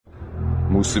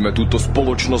Musíme túto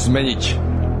spoločnosť zmeniť.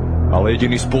 Ale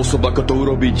jediný spôsob, ako to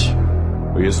urobiť,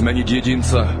 je zmeniť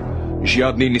jedinca.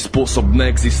 Žiadny iný spôsob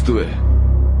neexistuje.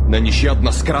 Není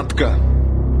žiadna skratka.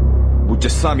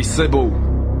 Buďte sami sebou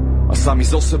a sami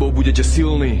so sebou budete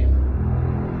silní.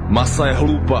 Masa je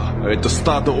hlúpa a je to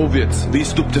stádo oviec.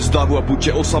 Vystúpte z davu a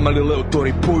buďte osamelý lev,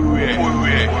 ktorý bojuje.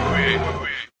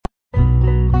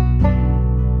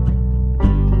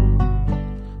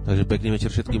 Takže pekný večer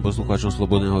všetkým poslucháčom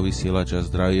Slobodného vysielača.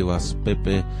 Zdraví vás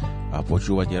Pepe a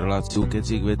počúvate reláciu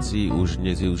Kecy K Veci. Už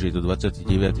dnes je to 29.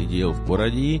 diel v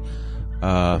poradí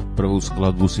a prvú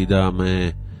skladbu si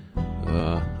dáme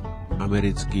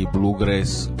americký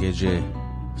bluegrass, keďže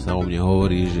sa o mne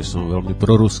hovorí, že som veľmi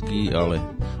proruský, ale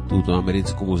túto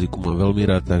americkú muziku mám veľmi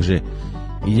rád, takže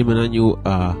ideme na ňu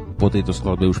a po tejto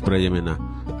skladbe už prejdeme na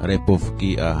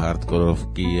rapovky a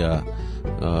hardkorovky a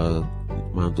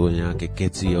mám tu nejaké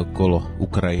keci okolo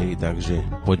Ukrajiny, takže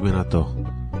poďme na to.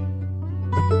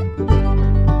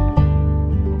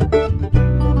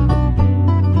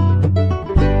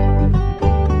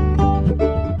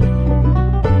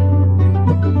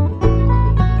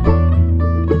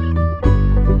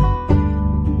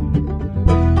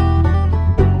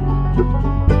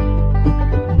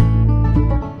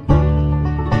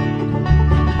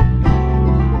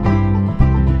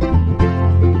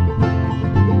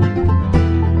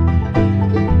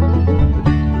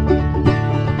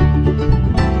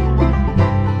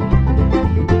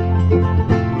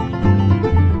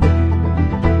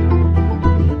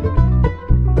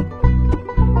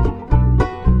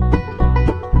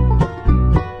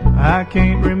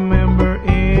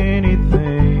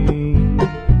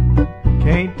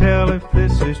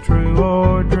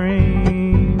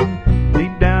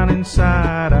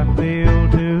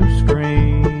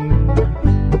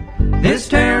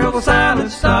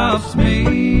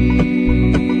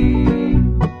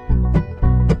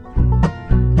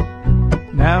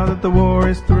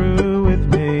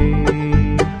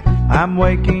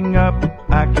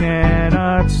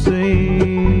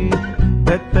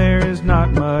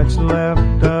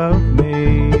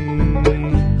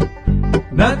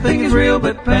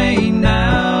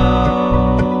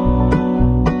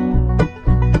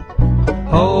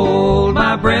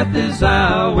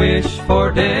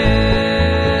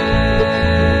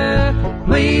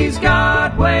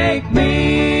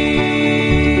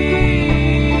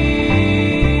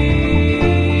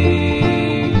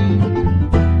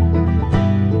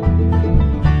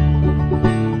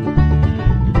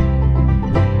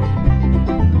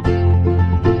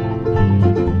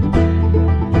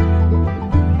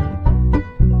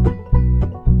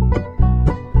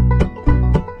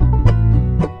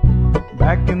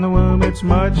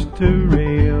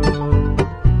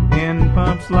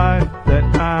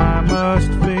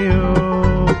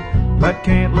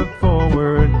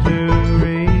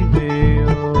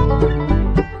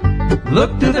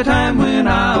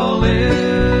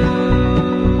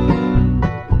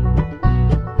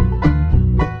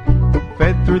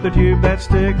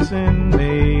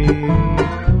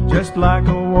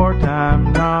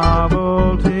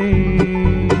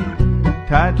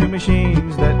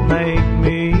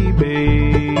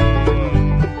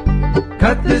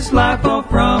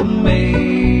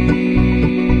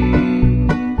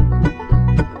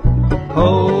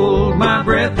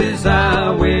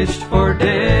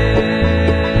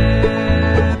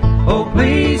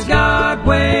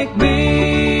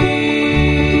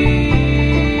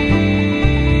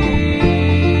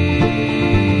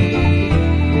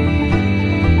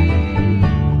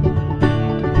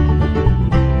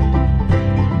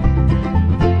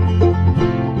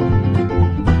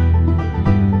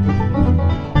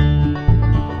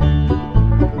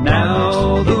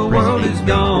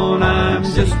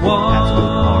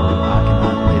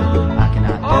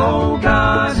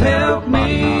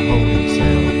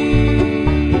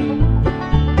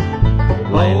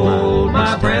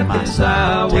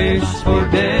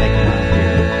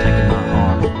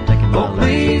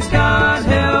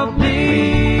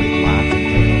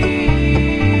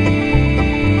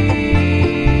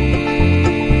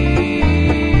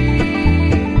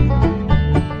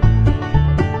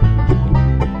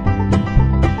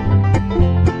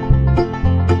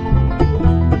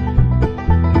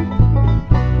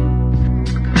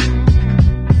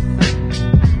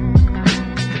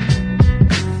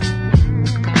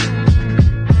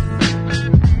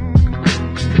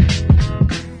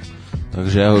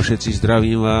 Všetci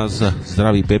zdravím vás,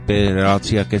 zdraví Pepe,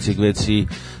 relácia Kecy K Veci.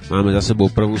 Máme za sebou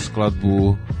prvú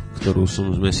skladbu, ktorú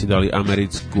sme si dali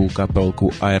americkú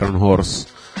kapelku Iron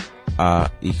Horse a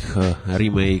ich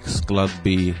remake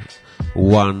skladby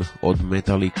One od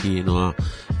Metalliky. No a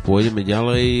pôjdeme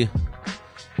ďalej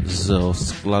s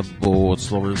skladbou od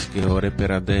slovenského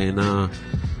repera DNA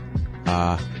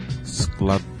a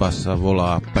skladba sa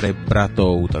volá Pre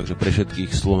bratov, takže pre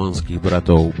všetkých slovanských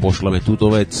bratov pošleme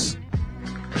túto vec.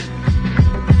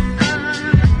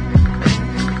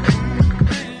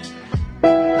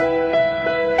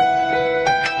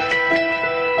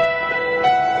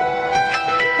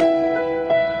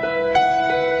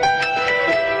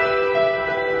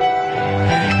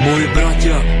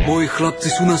 Moji chlapci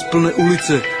sú nás plné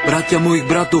ulice, bratia mojich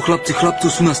bratov, chlapcov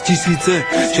sú nás tisíce.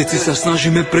 Všetci sa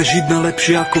snažíme prežiť na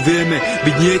lepšie ako vieme,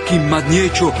 byť niekým, mať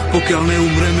niečo, pokiaľ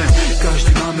neumreme.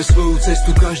 Každý máme svoju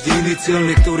cestu, každý iný cieľ,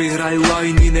 niektorí hrajú a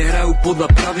iní nehrajú podľa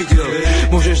pravidel.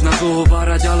 Môžeš nás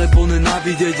ohovárať, alebo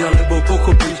nenávidieť, alebo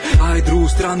pochopiť a aj druhú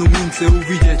stranu mince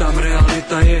uvidieť. Tam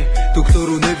realita je, tú,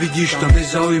 ktorú nevidíš, tam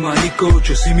nezaujíma nikoho,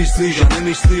 čo si myslíš a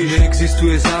nemyslíš.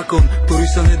 Neexistuje zákon, ktorý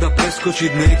sa nedá preskočiť,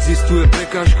 neexistuje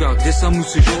prekážka, kde sa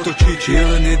musíš otočiť. Je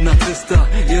len jedna cesta,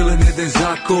 je len jeden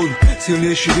zákon,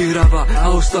 silnejší vyhráva a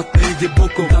ostatné ide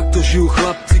bokom. Takto žijú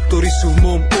chlapci, ktorí sú v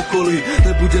mom okolí.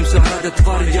 Nebudem sa hrať a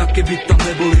tváriť, aké by tam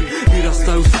neboli.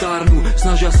 Vyrastajú, stárnu,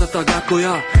 snažia sa tak ako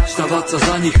ja, stavať sa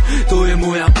za nich, to je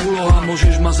moja úloha.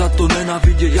 Môžeš ma za to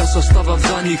nenávidieť, ja sa stavám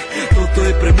za nich. Toto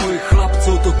je pre mojich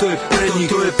chlapcov, toto je pre nich,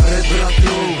 toto je pre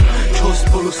bratov, čo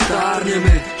spolu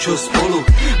stárneme, čo spolu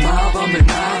mávame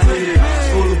nádeje.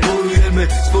 Spolu bojujeme,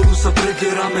 spolu sa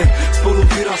predierame, spolu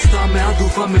vyrastáme a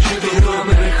dúfame, že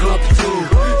vyhráme. Pre chlapcov,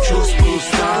 čo spolu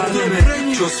stárneme,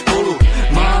 čo spolu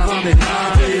mávame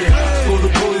nádeje. Spolu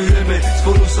bojujeme,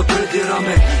 spolu sa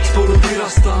predierame, spolu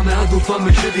vyrastáme a dúfame,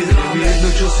 že vyhráme. Jedno,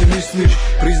 čo si myslíš,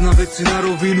 prizná veci na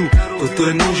rovinu. Toto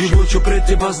je môj život, čo pre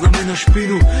teba znamená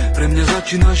špinu. Pre mňa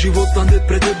začína život tam, kde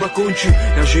pre teba končí.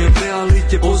 Ja žijem v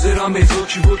realite, pozeráme z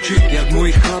očí v oči. Jak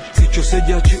moji chlapci, čo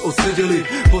sedia či odsedeli.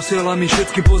 Posielam im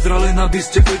všetky pozdrav, len aby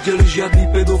ste vedeli. Žiadny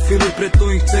pedofily, preto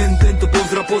ich chcem tento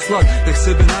pozdrav poslať. Nech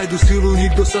sebe nájdu silu,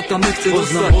 nikto sa tam nechce dostať.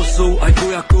 Poznám bosov, aj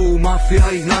vojakov, mafia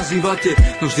ich nazývate.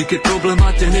 No vždy, keď problém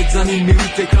máte, hneď za nimi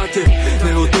utekáte.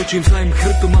 Neotočím sa im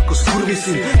chrbtom ako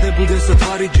skurvisyn. Nebudem sa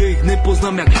tváriť, že ich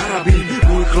nepoznám jak karabín.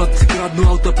 Moji chlapci kradnú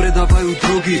auta, predávajú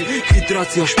drogy.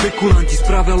 Chytráci a špekulanti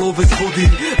spravia love z vody.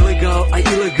 Legál aj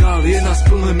ilegál, je nás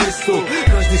plné mesto.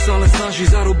 Každý sa len snaží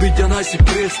zarobiť a nájsť si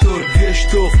priestor. Vieš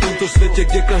to, v tomto svete,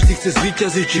 kde každý chce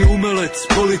zvíťaziť, či umelec,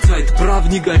 policajt,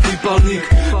 právnik aj výpalník.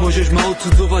 Môžeš ma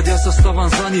odsudzovať, ja sa stávam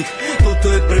za nich. Toto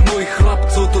je pre mojich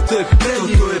chlapcov, toto je pre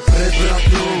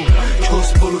bratov, čo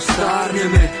spolu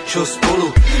stárneme, čo spolu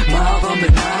mávame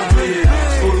nádeje.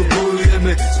 Spolu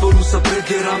bojujeme, spolu sa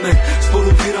predierame, spolu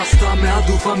vyrastáme a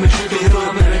dúfame, že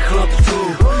vyhráme. Pre chlapcov,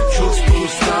 čo spolu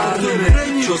stárneme,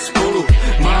 čo spolu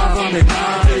mávame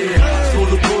nádeje.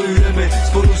 Spolu bojujeme,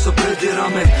 spolu sa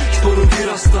predierame, spolu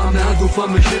vyrastáme a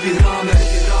dúfame, že vyhráme.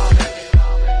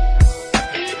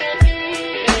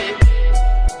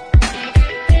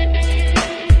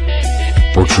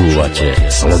 Počúvate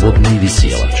Slobodný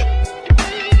vysielač.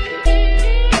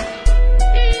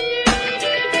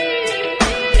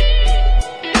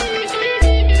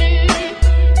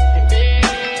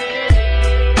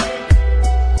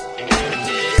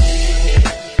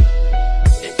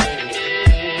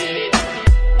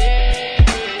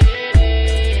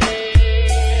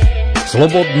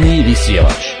 Slobodný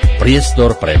vysielač.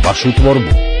 Priestor pre vašu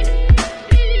tvorbu.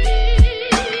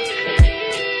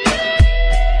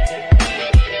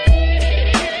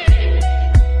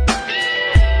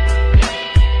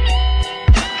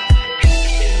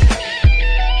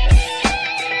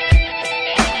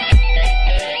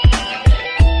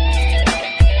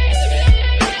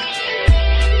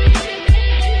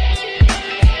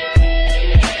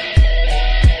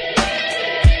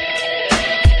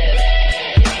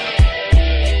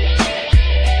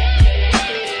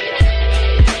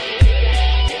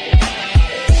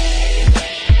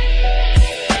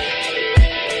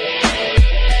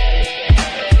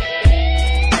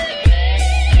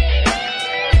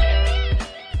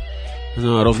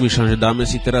 Rozmýšľam, že dáme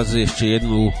si teraz ešte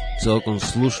jednu celkom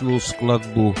slušnú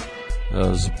skladbu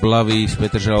z Blavy, z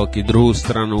Petržalky, druhú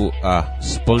stranu a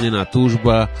Splnená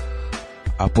túžba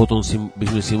a potom by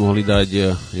sme si mohli dať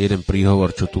jeden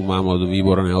príhovor, čo tu mám od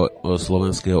výborného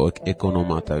slovenského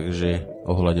ekonóma, takže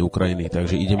ohľadne Ukrajiny.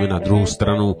 Takže ideme na druhú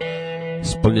stranu,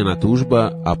 Splnená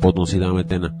túžba a potom si dáme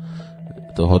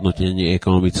to hodnotenie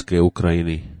ekonomické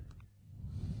Ukrajiny.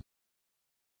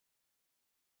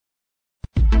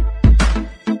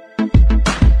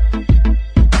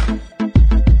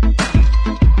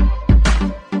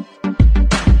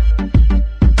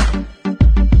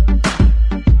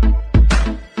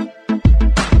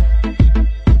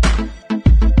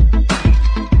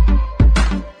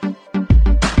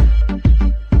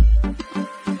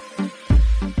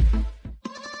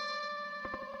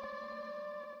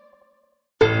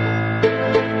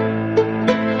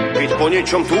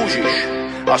 niečom túžiš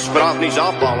a správny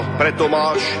zápal preto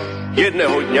máš.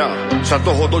 Jedného dňa sa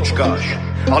toho dočkáš,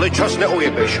 ale čas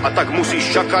neojebeš a tak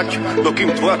musíš čakať,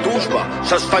 dokým tvoja túžba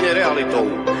sa stane realitou.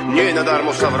 Nie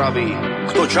nadarmo sa vraví,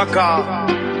 kto čaká,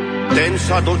 ten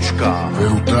sa dočká.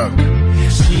 Veru tak.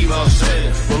 Sníval sen,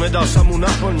 no nedal sa mu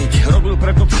naplniť. Robil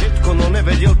preto všetko, no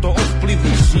nevedel to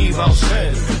ovplyvniť. Sníval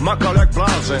sen, makal jak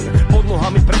blázen, pod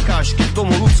nohami prekážky, k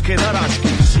tomu ľudské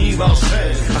narážky. Sníval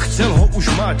sen a chcel ho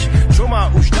už mať, čo má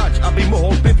už dať, aby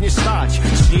mohol pevne stáť.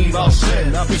 Sníval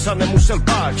sen, aby sa nemusel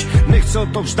báť, nechcel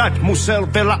to vzdať, musel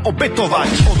veľa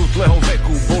obetovať. Od útleho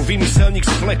veku bol vymyselník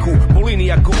z fleku, bol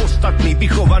iný ako ostatní,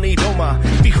 vychovaný doma,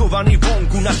 vychovaný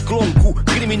vonku na sklonku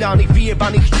kriminálnych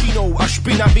vyjebaných činov a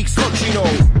špinavých zločinov.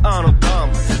 Áno,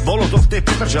 tam, bolo to v tej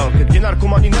Petržalke, kde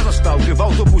narkomani na zastávke, v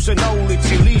autobuse na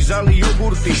ulici lízali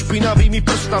jogurty špinavými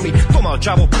prstami. To mal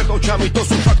čavo pred očami, to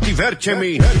sú fakty, verte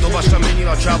mi. Doba sa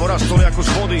menila, čavo rastol ako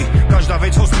z vody, každá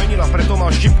vec ho zmenila, preto mal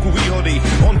štipku výhody.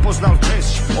 On poznal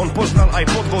česť, on poznal aj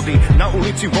podvody, na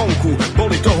ulici vonku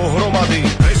boli toho hromady.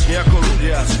 Presne ako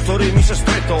ľudia, s ktorými sa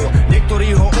stretol,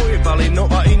 niektorí ho ojebali, no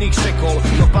a iných sekol.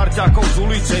 No parťákov z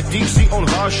ulice, tých si on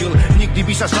vážil, nikdy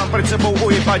by sa sám pred sebou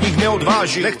ojebať ich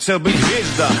neodvážil. Nechcel byť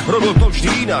hviezda, robil to vždy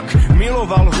inak,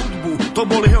 miloval hudbu, to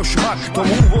bol jeho šmak,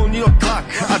 tomu uvoľnil tlak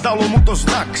a dalo mu to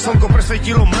znak. Slnko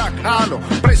presvetilo mrak, áno,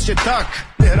 presne tak.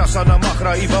 Nehrá sa na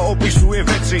machra, iba opisuje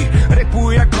veci,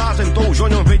 repuje jak blázen, to už o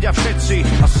ňom vedia všetci.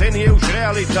 A sen je už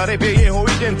realita, rap je jeho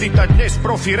identita, dnes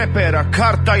profi repera,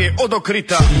 karta je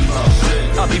odokrytá. Sníval sen,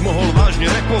 aby mohol vážne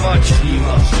repovať,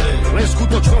 sníval sen, len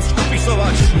skutočnosť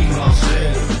opisovať, sníval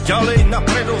sen, ďalej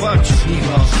napredovať,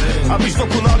 sníval sen, aby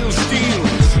zdokonalil štýl,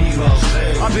 sníval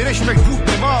sen, aby rešpekt v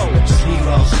hudbe mal,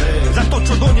 sníval sen, za to,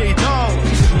 čo do nej dal,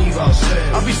 sníval sen,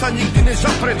 aby sa nikdy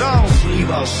nezapredal,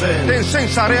 sníval sen, ten sen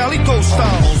sa realitou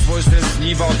stal. On svoj sen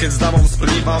sníval, keď s davom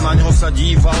splýval, na ňo sa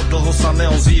díval, dlho sa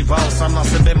neozýval, sám na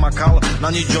sebe makal,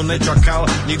 na nič ho nečakal,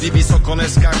 nikdy vysoko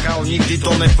neskákal, nikdy to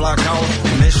neplakal.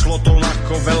 Nešlo to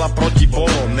ľahko, veľa proti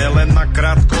bolo, nelen na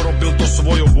krátko, robil to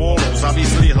svojou vôľou,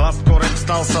 zavízli hladko, rap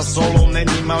stal sa solou,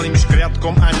 není malým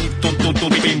škriatkom ani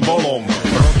tým bolom.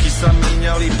 Roky sa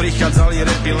míňali, prichádzali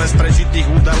repy len z prežitých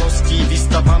udalostí,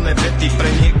 vystavané vety, pre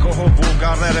niekoho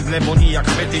vulgárne rap nevoní jak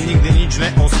pety, nikdy nič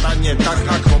neostane tak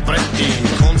ako predtým.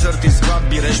 Koncerty,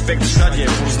 skladby, rešpekt všade,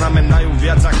 furt znamenajú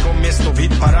viac ako miesto v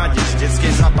hitparáde. Z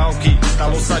detskej zabavky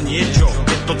stalo sa niečo,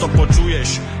 keď toto počuješ,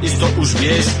 isto už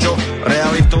vieš čo,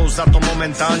 realitou sa to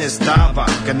momentálne stáva.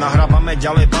 Keď nahrávame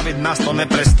ďalej, baviť nás to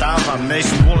neprestáva, nej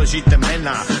sú dôležité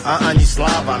mená a ani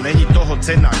sláva, není toho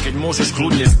cena, keď môžeš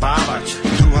kľudne spávať.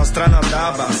 Druhá strana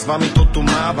dáva, s vami to tu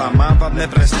máva, mávať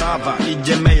neprestáva,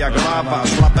 ideme jak láva,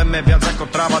 šlapeme viac ako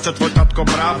tráva, čo tvoj tatko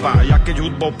práva, ja keď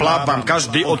hudbou plávam,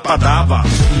 každý odpadáva.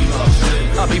 Sníval sen,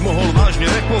 aby mohol vážne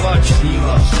repovať,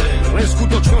 sníval sen, len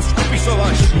skutočnosť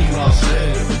opisovať, sníval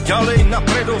sen, ďalej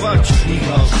napredovať,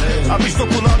 sníval sen, aby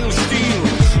zdokonalil štýl,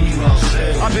 sníval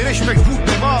sen, aby rešpekt v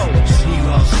hudbe mal,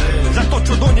 sníval sen, za to,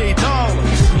 čo do nej dal,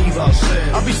 sníval sen,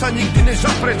 aby sa nikdy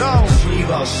nezapredal,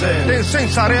 sníval sen, ten sen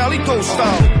sa realitou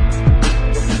stal.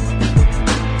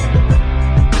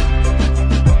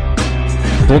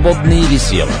 Slobodný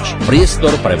vysielač.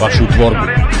 Priestor pre vašu tvorbu.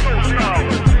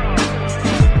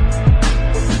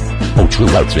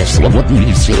 Počúvajte Slobodný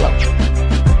vysielač.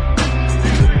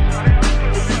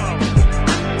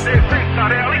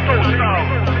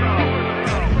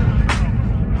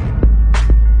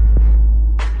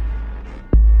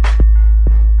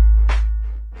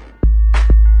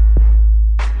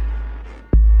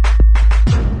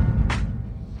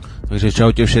 Takže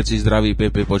čaute všetci, zdraví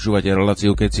Pepe, počúvate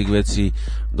reláciu Kecy K Veci.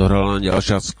 Dohrala nám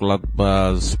ďalšia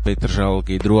skladba z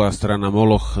Petržalky, druhá strana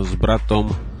Moloch s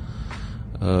bratom.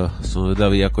 Som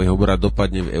vedavý, ako jeho brat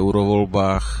dopadne v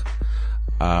eurovoľbách.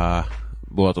 A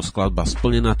bola to skladba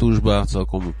Splnená túžba,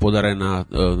 celkom podarená.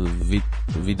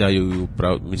 Vydajú ju,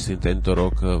 myslím, tento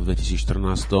rok v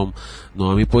 2014.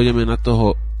 No a my pôjdeme na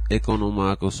toho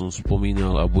ekonóma, ako som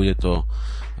spomínal, a bude to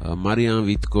Marián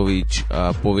Vitkovič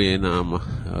a povie nám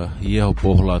jeho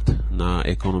pohľad na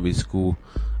ekonomickú,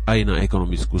 aj na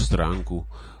ekonomickú stránku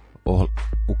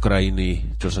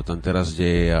Ukrajiny, čo sa tam teraz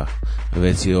deje a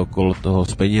veci okolo toho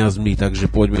s peniazmi. Takže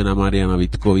poďme na Mariána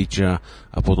Vitkoviča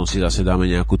a potom si zase dáme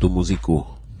nejakú tú muziku.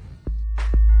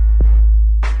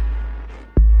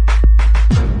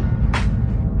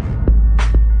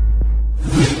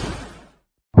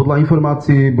 Podľa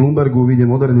informácií Bloombergu vyjde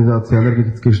modernizácia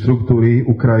energetickej štruktúry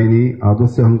Ukrajiny a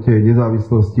dosiahnutie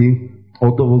nezávislosti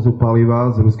od dovozu paliva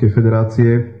z Ruskej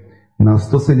federácie na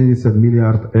 170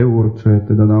 miliárd eur, čo je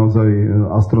teda naozaj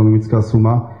astronomická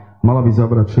suma, mala by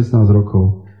zabrať 16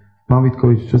 rokov. Pán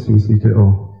Vitkovič, čo si myslíte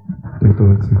o tejto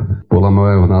veci? Podľa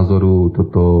môjho názoru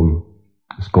toto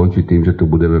skončí tým, že tu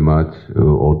budeme mať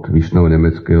od Vyšného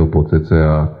Nemeckého po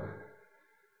cca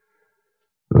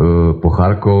po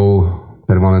Charkov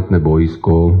permanentné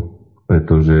boisko,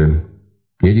 pretože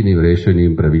jediným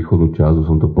riešením pre východnú časť,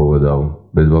 som to povedal,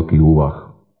 bez veľkých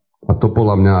úvah. A to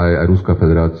podľa mňa aj Ruská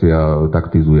federácia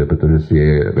taktizuje, pretože si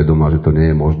je vedomá, že to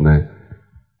nie je možné.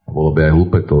 Bolo by aj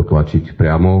hlúpe to tlačiť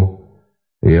priamo.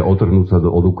 Je otrhnúť sa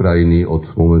od Ukrajiny, od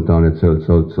momentálne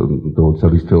toho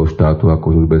celistvého štátu,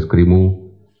 akože už bez Krymu.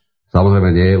 Samozrejme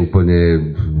nie je úplne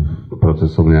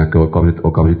procesom nejakého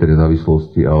okamžitej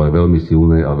nezávislosti, ale veľmi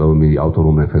silnej a veľmi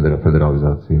autonómnej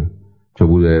federalizácie. Čo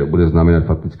bude znamenať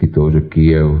fakticky to, že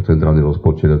Kyjev, centrálny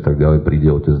rozpočet a tak ďalej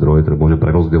príde o tie zdroje, ktoré môže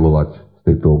prerozdeľovať v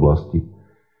tejto oblasti.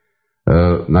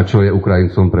 Na čo je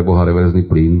Ukrajincom pre Boha reverzný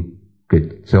plyn,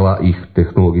 keď celá ich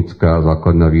technologická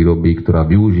základná výroby, ktorá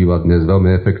využíva dnes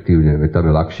veľmi efektívne, tam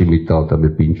je ľahší metal, tam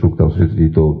je Pinčuk, tam sú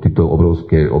títo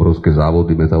obrovské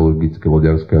závody metalurgické,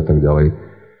 lodiarské a tak ďalej,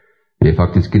 je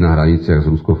fakticky na hraniciach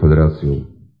s Ruskou federáciou.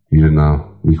 Čiže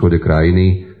na východe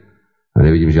krajiny a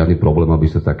nevidím žiadny problém, aby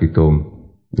sa takýto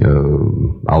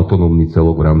autonómny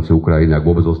celok v rámci Ukrajiny, ak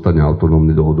vôbec zostane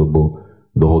autonómny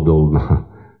dohodol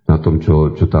na tom,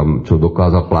 čo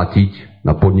dokázal platiť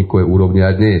na podnikovej úrovni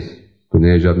aj dnes. To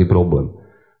nie je žiadny problém.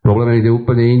 Problém je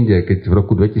úplne inde. Keď v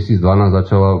roku 2012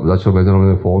 začal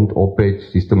Medzinárodný fond opäť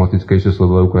systematickejšie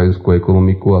sledovať ukrajinskú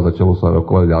ekonomiku a začalo sa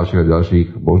rokovať v ďalších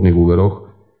možných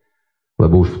úveroch,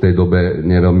 lebo už v tej dobe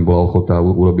neveľmi bola ochota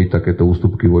urobiť takéto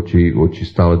ústupky voči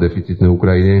stále deficitnej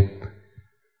Ukrajine,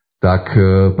 tak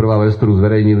prvá vec, ktorú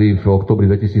zverejnili v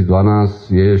oktobri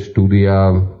 2012, je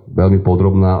štúdia veľmi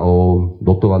podrobná o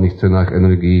dotovaných cenách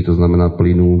energií, to znamená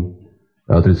plynu,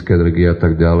 elektrické energie a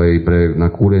tak ďalej,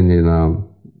 na kúrenie, na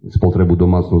spotrebu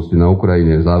domácnosti na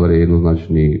Ukrajine. Záver je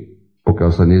jednoznačný. Pokiaľ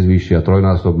sa nezvýšia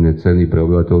trojnásobne ceny pre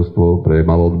obyvateľstvo, pre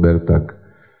maloodber, tak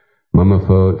MMF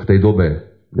v tej dobe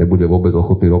nebude vôbec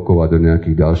ochotný rokovať o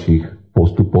nejakých ďalších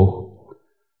postupoch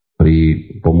pri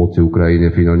pomoci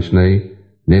Ukrajine finančnej.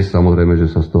 Dnes samozrejme, že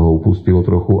sa z toho upustilo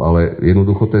trochu, ale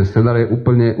jednoducho ten scenár je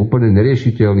úplne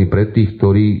neriešiteľný pre tých,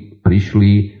 ktorí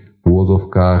prišli v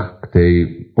úvodzovkách k tej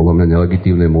podľa mňa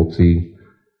nelegitímnej moci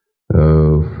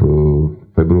v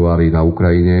februári na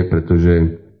Ukrajine,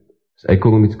 pretože z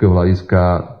ekonomického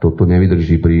hľadiska toto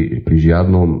nevydrží pri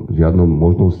žiadnom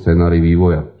možnom scenári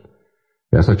vývoja.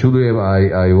 Ja sa čudujem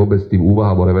aj vôbec tým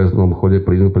úvahám o reverznom chode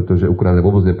plynu, pretože Ukrajina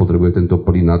vôbec nepotrebuje tento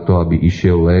plyn na to, aby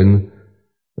išiel len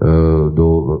do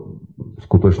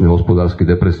skutočne hospodársky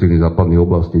depresívnych západných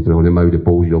oblastí, ktoré ho nemajú kde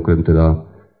použiť, okrem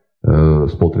teda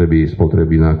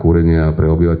spotreby na kúrenie a pre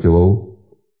obyvateľov.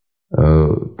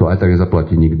 To aj tak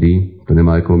nezaplatí nikdy, to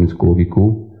nemá ekonomickú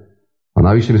logiku. A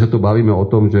navyše my sa tu bavíme o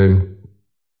tom, že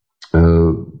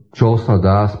čo sa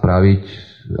dá spraviť,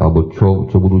 alebo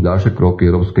čo budú ďalšie kroky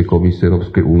Európskej komisie,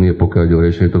 Európskej únie, pokiaľ ide o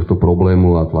riešenie tohto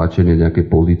problému a tlačenie nejakej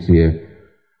pozície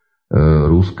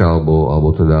Ruska alebo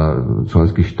teda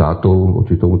členských štátov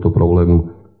voči tomuto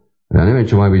problému. Ja neviem,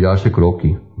 čo majú byť ďalšie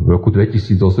kroky. V roku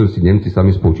 2008 si Nemci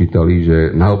sami spočítali, že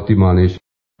najoptimálnejšie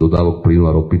dodávok plynu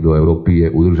a ropy do Európy je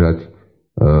udržať,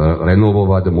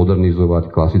 renovovať a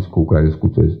modernizovať klasickú ukrajinskú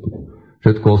cestu.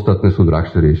 Všetko ostatné sú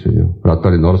drahšie riešenia.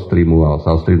 Vrátane Nord Streamu a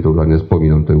South Stream, to už aj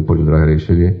nespomínam, to je úplne drahé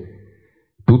riešenie.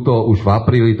 Tuto už v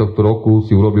apríli tohto roku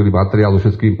si urobili materiál so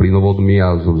všetkými plynovodmi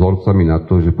a so vzorcami na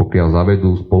to, že pokiaľ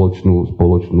zavedú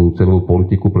spoločnú cenovú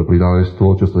politiku pre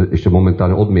plynárenstvo, čo sa ešte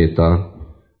momentálne odmieta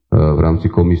v rámci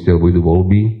komisie, alebo idú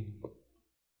voľby,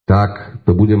 tak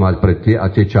to bude mať pre tie a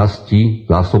tie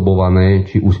časti zásobované,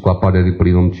 či už skvapaným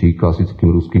plynom, či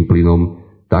klasickým ruským plynom,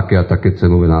 také a také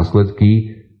cenové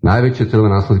následky. Najväčšie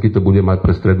cenové následky to bude mať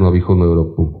pre strednú a východnú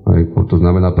Európu. To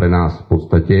znamená pre nás v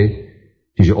podstate.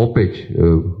 Čiže opäť,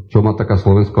 čo má taká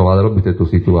slovenská vláda robiť v tejto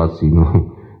situácii?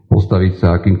 No, postaviť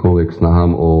sa akýmkoľvek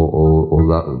snahám o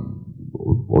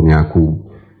nejakú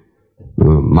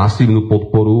masívnu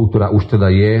podporu, ktorá už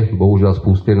teda je, bohužiaľ,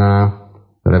 spustená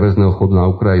reverzného chodu na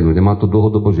Ukrajinu. Nemá to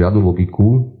dlhodobo žiadnu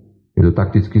logiku, je to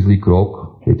takticky zlý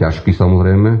krok, je ťažký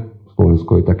samozrejme,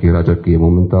 Slovensko je taký hráč, aký je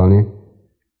momentálne,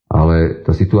 ale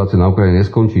tá situácia na Ukrajine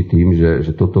neskončí tým,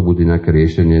 že toto bude nejaké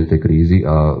riešenie tej krízy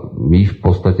a my v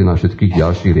podstate na všetkých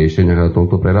ďalších riešeniach na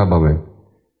tomto prerábame.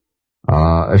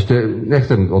 A ešte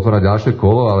nechcem otvárať ďalšie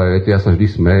kolo, ale viete, ja sa vždy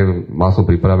smejem, mal som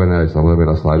pripravené aj samozrejme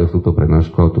na slajdoch túto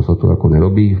prednášku, ale to sa tu ako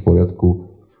nerobí v poriadku.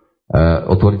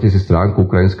 Otvoríte si stránku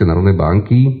Ukrajinskej národnej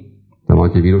banky, tam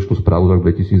máte výročnú správu za rok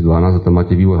 2012 a tam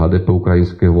máte vývoj HDP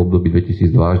ukrajinského v období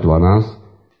 2002 až 2012,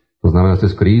 to znamená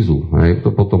cez krízu. To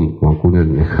potom vám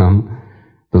kľudne nechám.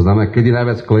 To znamená, kedy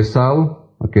najviac klesal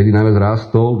a kedy najviac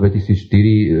rástol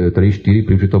 2004, 3-4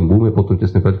 pri tom boome, potom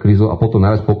tesne pred krízou a potom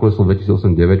najviac poklesol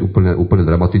 2008-2009 úplne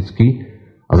dramaticky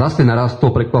a zase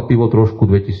narastol prekvapivo trošku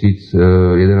 2011-2012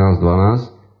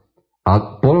 a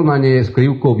porovnanie s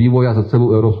krivkou vývoja za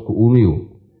celú Európsku úniu.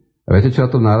 A viete, čo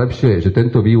je to najlepšie? Že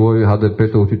tento vývoj HDP,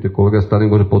 to určite kolega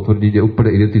Stanek môže potvrdiť, je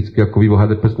úplne identický ako vývoj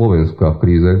HDP Slovenska v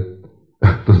kríze.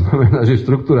 To znamená, že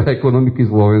štruktúra ekonomiky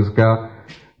Slovenska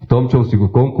v tom, čo si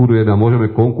konkurujeme a môžeme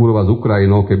konkurovať s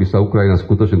Ukrajinou, keby sa Ukrajina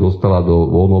skutočne dostala do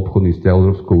voľnoobchodných vzťahov s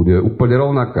Európskou úniou, je úplne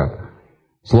rovnaká.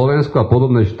 Slovensko a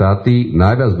podobné štáty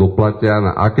najviac doplatia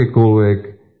na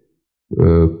akékoľvek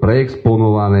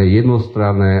preexponované,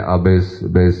 jednostranné a bez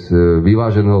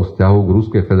vyváženého vzťahu k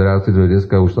Ruskej federácii, čo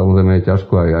dneska už samozrejme je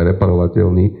ťažko aj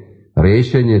reparovateľný,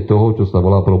 riešenie toho, čo sa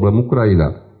volá problém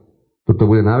Ukrajina. Toto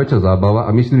bude najväčšia zábava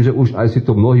a myslím, že už aj si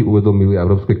to mnohí uvedomili v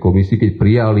Európskej komisii, keď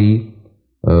prijali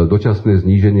dočasné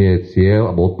zníženie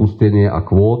cieľ alebo odpustenie a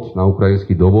kvót na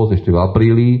ukrajinský dovoz ešte v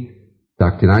apríli,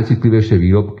 tak tie najcitlivejšie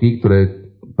výrobky, ktoré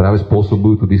práve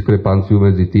spôsobujú tú diskrepanciu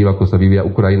medzi tým, ako sa vyvíja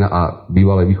Ukrajina a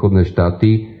bývalé východné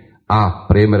štáty a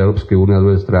priemer Európskej únie na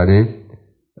druhej strane,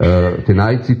 tie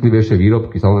najcitlivejšie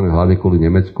výrobky, samozrejme hlavne kvôli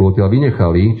Nemecku, odtiaľ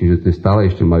vynechali, čiže tie stále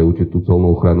ešte majú určitú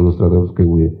colnú ochranu zo strany Európskej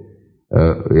únie.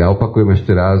 Ja opakujem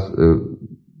ešte raz,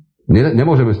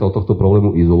 nemôžeme sa od tohto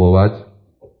problému izolovať,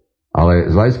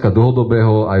 ale z hľadiska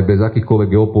dlhodobého aj bez akýchkoľvek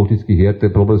geopolitických hier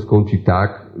ten problém skončí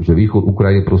tak, že východ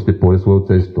Ukrajiny proste pôjde svojou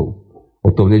cestou. O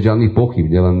tom nie je žiadnych pochyb,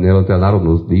 nielen teda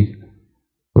národnostných,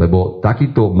 lebo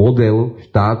takýto model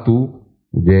štátu,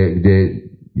 kde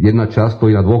jedna časť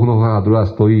stojí na dvoch nohách a druhá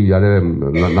stojí, ja neviem,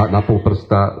 na pol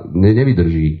prsta,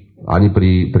 nevydrží ani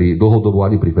pri dlhodobo,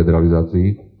 ani pri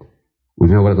federalizácii. Už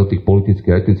nehovoriac o tých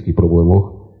politických a etnických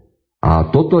problémoch. A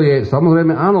toto je,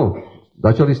 samozrejme, áno,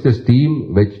 začali ste s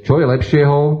tým, veď čo je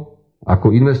lepšieho, ako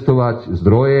investovať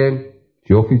zdroje,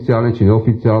 či oficiálne, či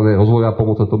neoficiálne, rozvojová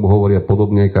pomoc sa tomu hovoria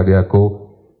podobne, kadejako,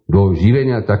 do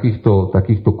živenia takýchto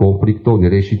konfliktov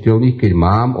neriešiteľných, keď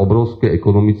mám obrovské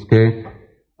ekonomické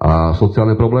a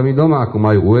sociálne problémy doma, ako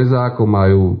majú USA, ako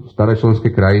majú staré členské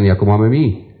krajiny, ako máme my.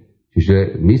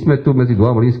 Čiže my sme tu medzi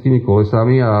dvoma mlynskými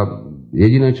kolesami a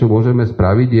jediné, čo môžeme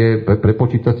spraviť, je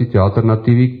prepočítať si tie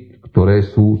alternatívy, ktoré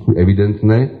sú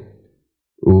evidentné,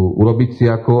 urobiť si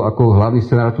ako hlavný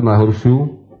scenár tú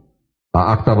najhoršiu.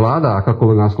 A ak tá vláda,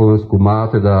 akákoľvek na Slovensku má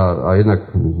teda, a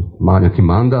jednak má nejaký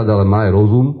mandát, ale má aj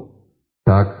rozum,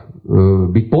 tak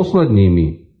byť poslednými,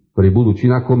 ktorí budú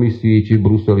či na komisii, či v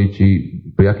Bruseli, či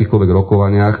pri akýchkoľvek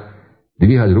rokovaniach,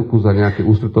 dvíhať ruku za nejaké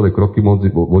ústretové kroky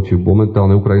voči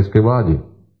momentálnej ukrajinskej vláde.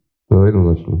 To je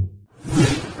jednoznačné.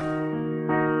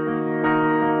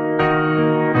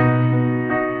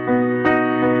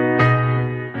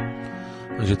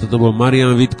 Takže toto bol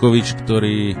Marian Vitkovič,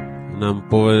 ktorý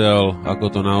nám povedal, ako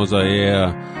to naozaj je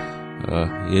a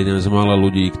jeden z mála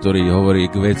ľudí, ktorý hovorí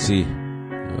k veci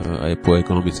aj po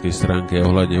ekonomickej stránke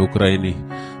ohľadne Ukrajiny.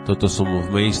 Toto som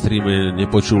v mainstreame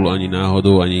nepočul ani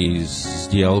náhodou, ani z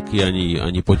diaľky,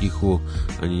 ani potichu,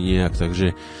 ani nejak,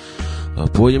 takže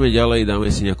pôjdeme ďalej,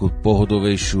 dáme si nejakú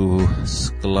pohodovejšiu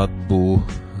skladbu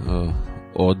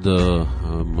od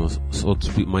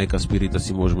Majka Spirita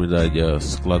si môžeme dať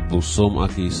skladbu Som,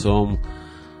 aký som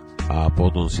a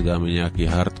potom si dáme nejaký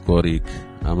hardkorik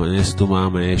a dnes tu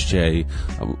máme ešte aj,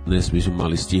 dnes by sme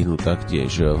mali stihnúť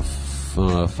taktiež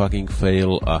Fucking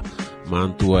Fail a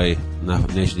mám tu aj na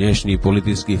dnešný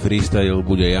politický freestyle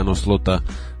bude Jano Slota,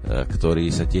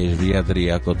 ktorý sa tiež vyjadrí,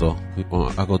 ako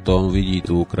to on vidí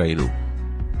tú Ukrajinu.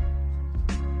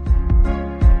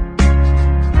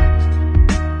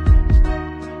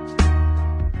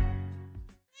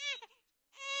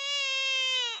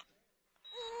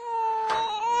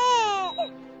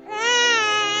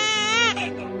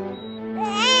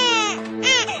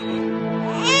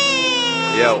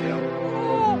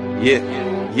 Yeah.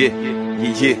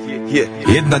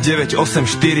 1984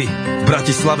 v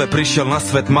Bratislave prišiel na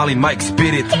svet malý Mike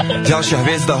Spirit. Ďalšia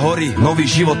hviezda horí, nový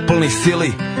život plný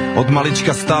sily. Od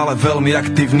malička stále veľmi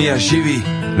aktívny a živý.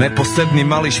 Neposebný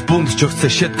malý špunt, čo chce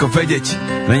všetko vedieť.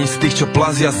 Není z tých, čo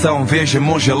plazia sa, on vie, že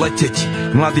môže leteť.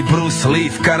 Mladý Bruce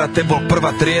Lee v karate bol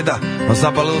prvá trieda, no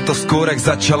zabalil to skôr, ak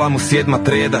začala mu 7.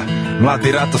 trieda.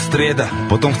 Mladý rád to strieda,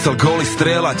 potom chcel góly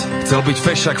strieľať. Chcel byť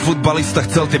fešák, futbalista,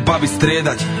 chcel tie baby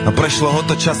striedať. A prešlo ho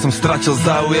to časom, stratil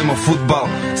záujem o futbal.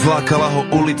 Zlákala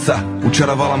ho ulica,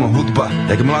 učarovala mu hudba.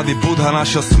 Jak mladý Budha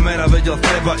našiel smer a vedel,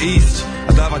 treba ísť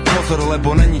a dávať pozor,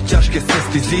 lebo není ťažké z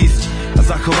cesty zísť a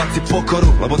zachovať si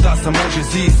pokoru, lebo tá sa môže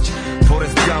zísť.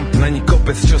 Forest Gump, není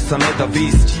kopec, čo sa nedá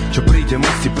výsť. Čo príde,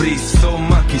 musí prísť. Som,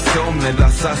 aký som, nedá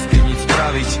sa skriniť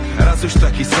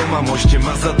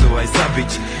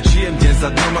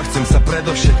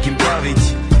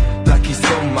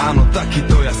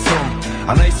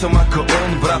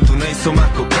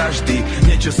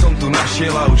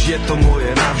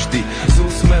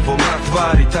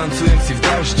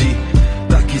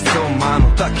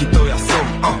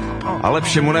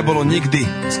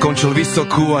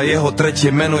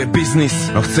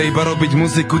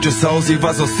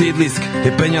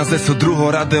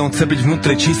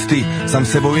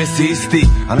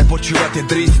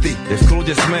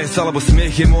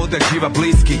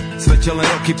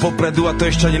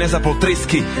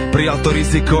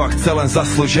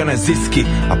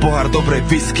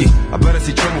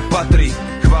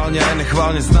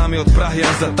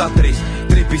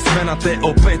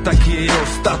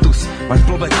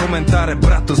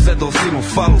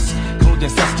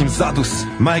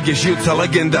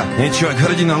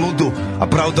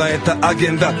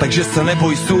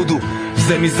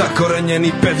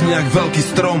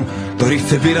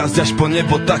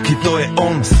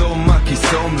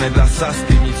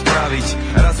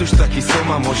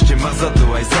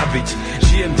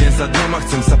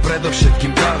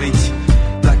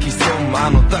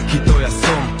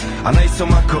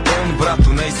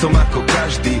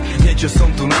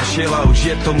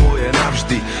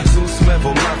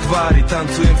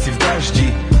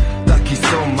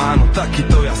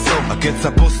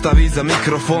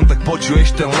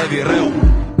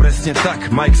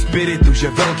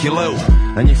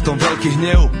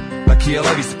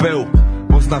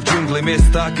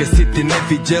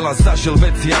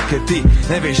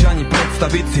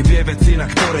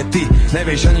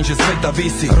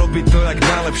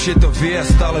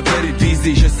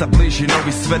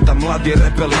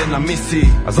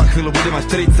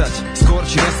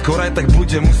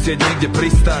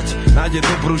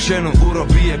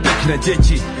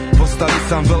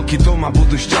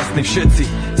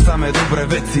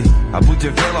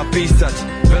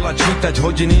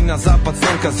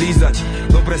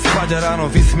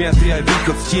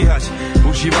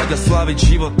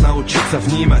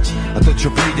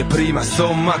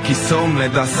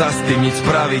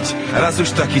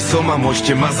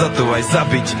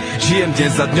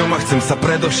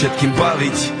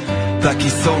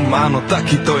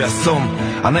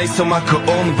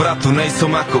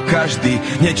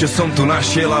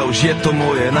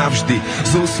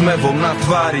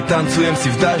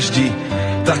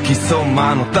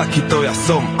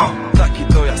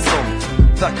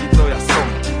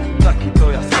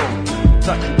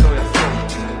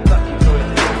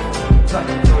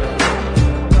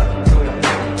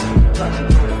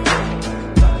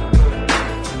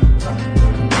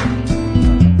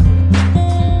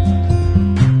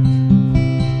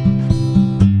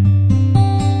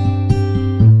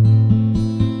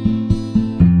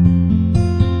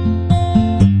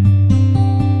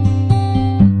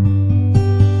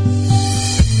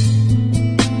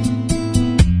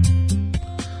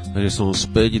Som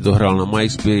späť, dohral na My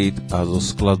Spirit a so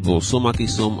skladbou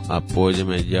Somakisom a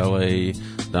pôjdeme ďalej.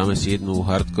 Dáme si jednu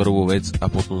hardkorovú vec a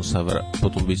potom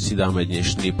si dáme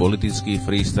dnešný politický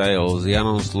freestyle s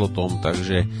Janom Slotom,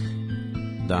 takže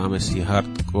dáme si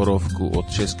hardkorovku od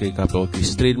českej kapelky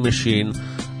Street Machine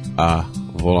a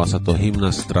volá sa to Hymna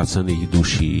stracených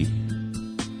duší.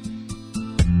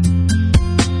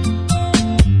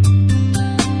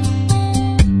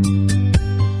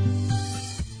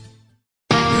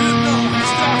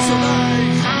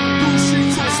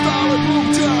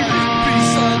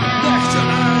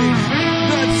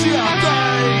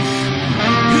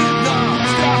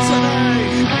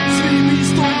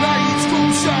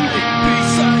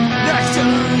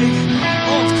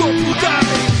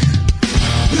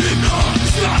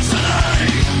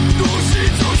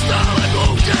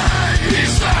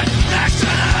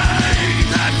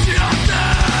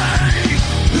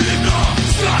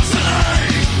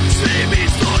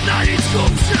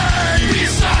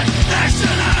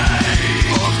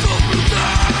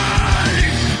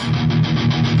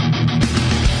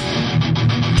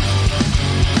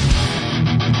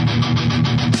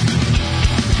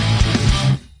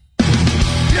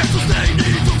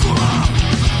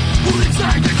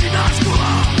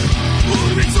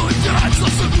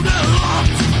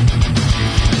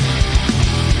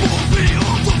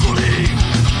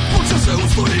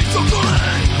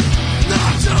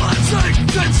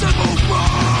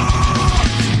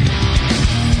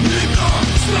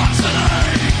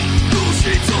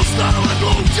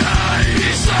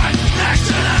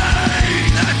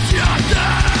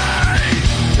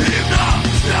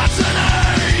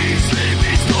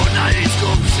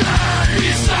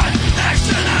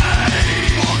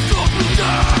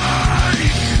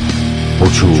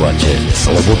 Počúvate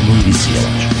Slobodný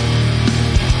vysielač.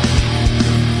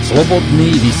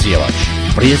 Slobodný vysielač.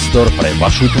 Priestor pre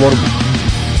vašu tvorbu.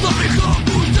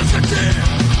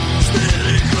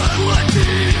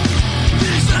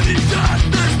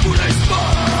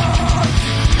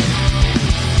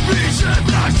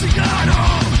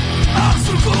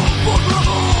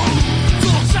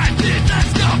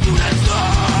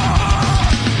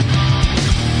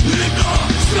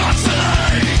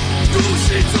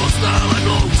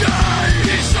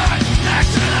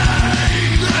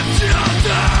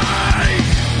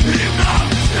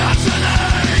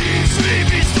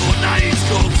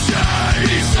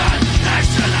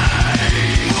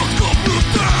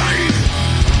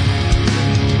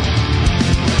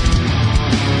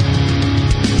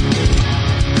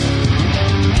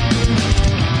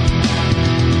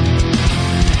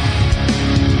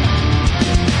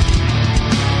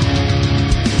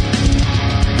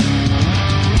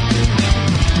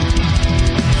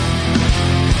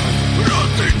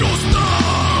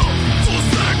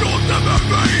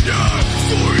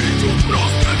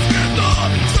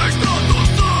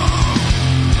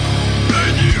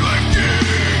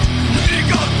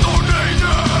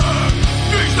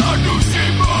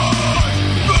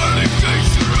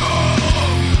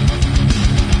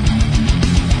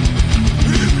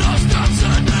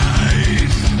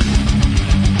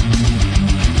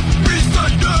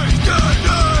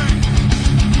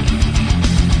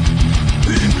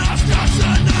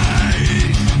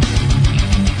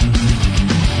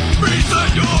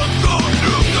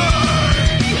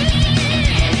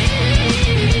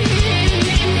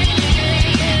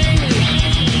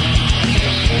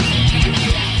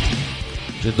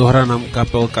 Dohrá nám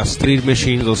kapelka Street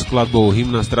Machine so skladbou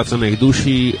Hymna stracených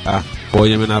duší a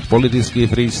pôjdeme na politický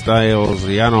freestyle s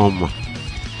Janom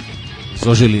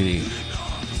zo Žiliny.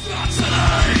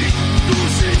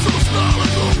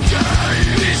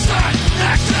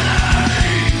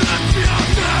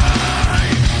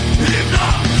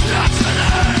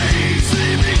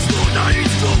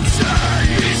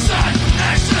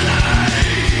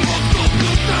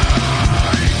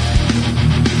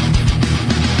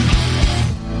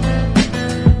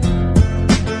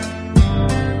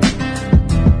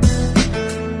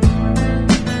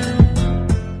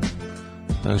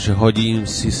 Takže hodím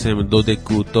si sem do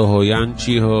deku toho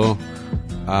Jančiho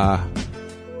a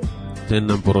ten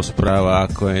nám porozpráva,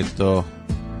 ako je to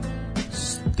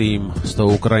s tou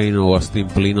Ukrajinou a s tým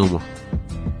plynom.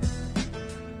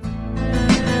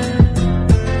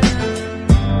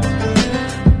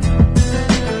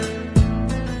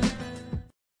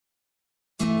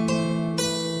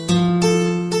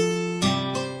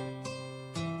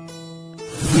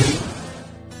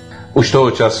 Už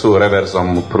toho času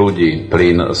reverzom prúdi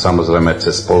plyn samozrejme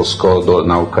cez Poľsko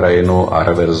na Ukrajinu a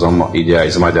reverzom ide aj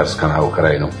z Maďarska na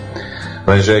Ukrajinu.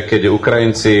 Lenže keď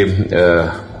Ukrajinci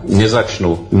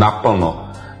nezačnú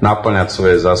naplno naplňať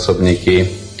svoje zásobníky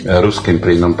ruským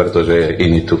plynom, pretože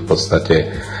iný tu v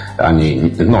podstate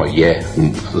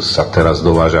sa teraz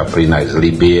dováža plyn aj z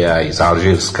Libye, aj z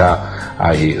Alžírska,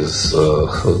 aj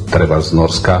treba z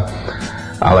Norska.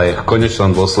 Ale v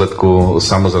konečnom dôsledku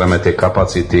samozrejme tie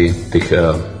kapacity tých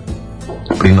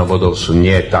plynovodov sú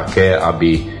nie také,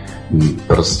 aby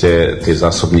proste tie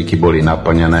zásobníky boli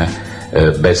naplnené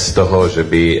bez toho, že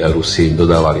by Rusi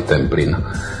dodávali ten plyn.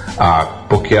 A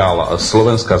pokiaľ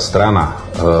slovenská strana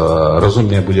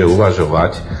rozumne bude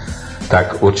uvažovať,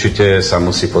 tak určite sa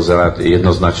musí pozerať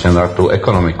jednoznačne na tú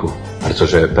ekonomiku.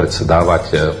 Pretože predsa dávať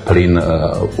plyn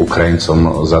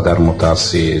Ukrajincom zadarmo, to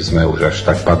asi sme už až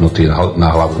tak padnutí na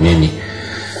hlavu není.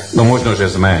 No možno, že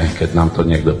sme, keď nám to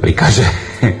niekto prikaže.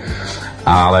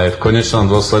 Ale v konečnom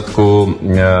dôsledku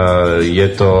je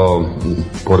to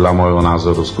podľa môjho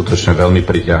názoru skutočne veľmi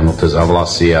pritiahnuté za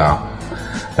vlasy a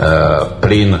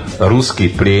ruský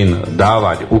plyn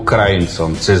dávať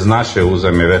Ukrajincom cez naše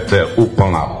územie, to je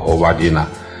úplná hovadina.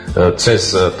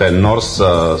 Cez ten Nord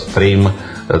Stream,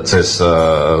 cez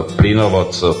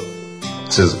plynovod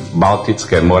cez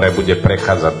Baltické more bude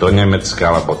prechádzať do Nemecka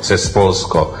alebo cez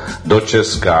Poľsko, do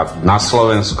Česka, na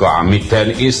Slovensko a my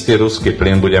ten istý ruský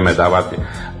plyn budeme dávať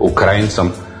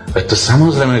Ukrajincom. To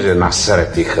samozrejme, že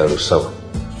nasere tých Rusov.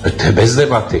 To je bez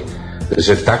debaty.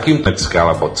 Že takým Nemecka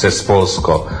alebo cez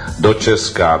Poľsko, do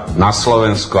Česka, na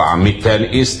Slovensko a my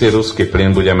ten istý ruský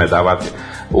plyn budeme dávať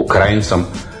Ukrajincom.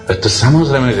 To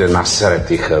samozrejme, že nasere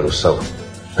tých Rusov.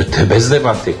 To je bez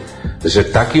debaty, že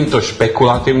takýmto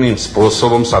špekulatívnym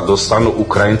spôsobom sa dostanú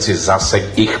Ukrajinci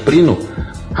zase k ich plynu.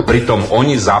 A pritom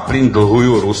oni za plyn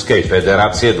dlhujú Ruskej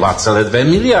federácie 2,2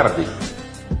 miliardy.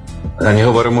 Ja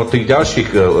nehovorím o tých ďalších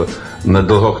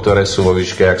dlhoch, ktoré sú vo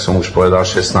výške, jak som už povedal,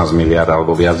 16 miliard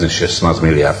alebo viac než 16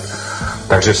 miliard.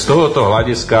 Takže z tohoto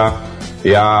hľadiska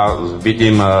ja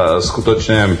vidím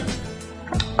skutočne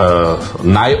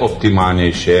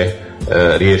najoptimálnejšie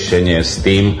riešenie s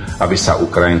tým, aby sa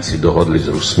Ukrajinci dohodli s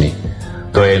Rusmi.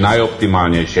 To je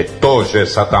najoptimálnejšie. To, že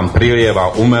sa tam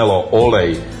prilieva umelo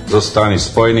olej zo strany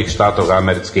Spojených štátov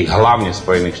amerických, hlavne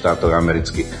Spojených štátov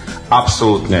amerických,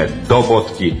 absolútne do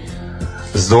bodky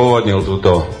zdôvodnil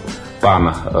túto pán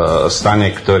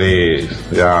Stanek, ktorý,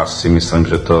 ja si myslím,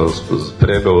 že to z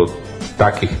priebehu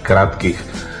takých krátkých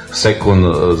sekúnd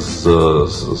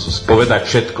povedať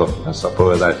všetko, dá sa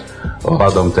povedať,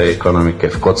 ohľadom tej ekonomike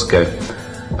v kocke,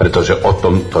 pretože o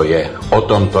tom to je. O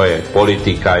tom to je.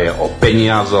 Politika je o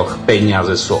peniazoch,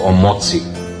 peniaze sú o moci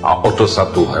a o to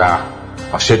sa tu hrá.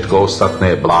 A všetko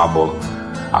ostatné je blábol.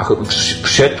 A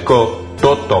všetko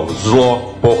toto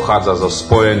zlo pochádza zo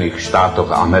Spojených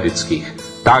štátov amerických.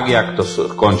 Tak, jak to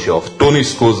končilo v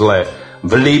Tunisku zle,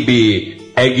 v Líbii,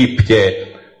 Egypte,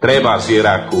 treba z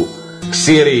Iraku, v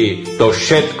Syrii, to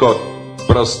všetko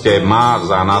proste má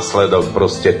za následok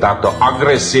proste táto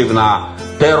agresívna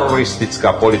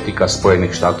teroristická politika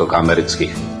Spojených štátov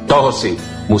amerických. Toho si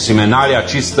musíme naliať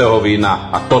čistého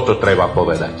vína a toto treba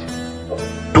povedať.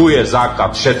 Tu je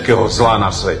základ všetkého zla na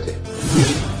svete.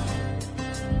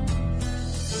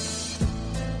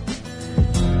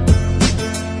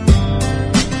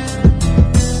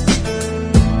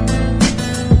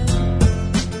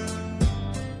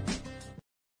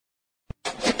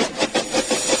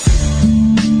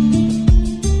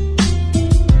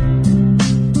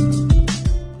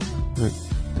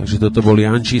 Toto bol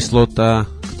Janči Slota,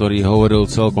 ktorý hovoril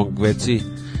celkom k veci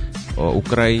o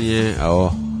Ukrajine a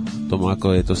o tom,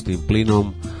 ako je to s tým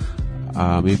plynom.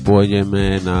 A my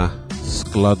pôjdeme na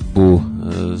skladbu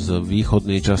z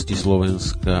východnej časti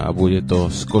Slovenska a bude to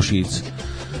z Košíc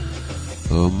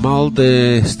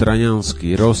Malde,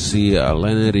 Straňanský, Rossi a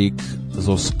Lenerik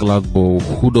so skladbou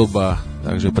Chudoba.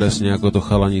 Takže presne ako to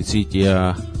chalani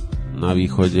cítia, na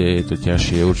východe je to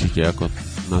ťažšie určite ako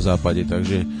na západe,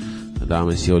 takže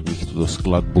dáme si od nich túto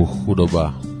skladbu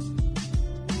Chudoba.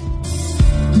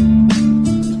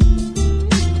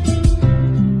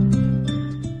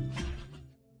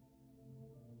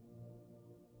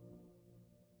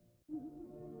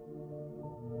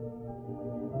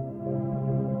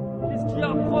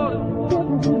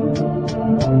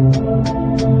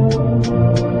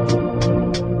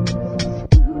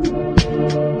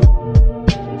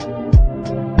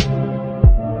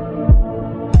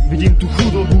 Vidím tu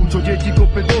chudobu, čo deti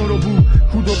kope do hrobu,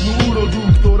 chudobnú úrodu,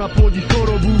 ktorá plodí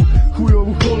chorobu,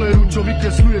 chujovú choleru, čo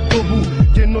vykresľuje dobu.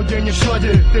 Dennodenne všade,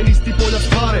 ten istý poľad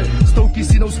tváre, stovky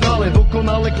synov stále,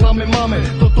 dokonale klame máme,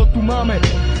 toto tu máme,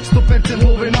 100%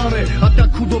 hlove náme, a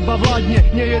tak chudoba vládne,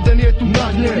 nie jeden je tu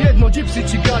na dne. Jedno gypsy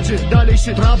či gadget,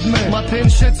 ďalejšie trápne, má ten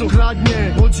všetko chradne,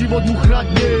 od život mu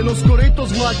chradne, no skorej to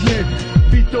zvládne.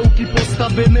 Bytovky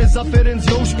postavené za Ferenc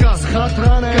Jouška,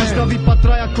 schatrané, každá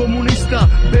vypatraja komunista,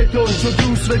 betón, čo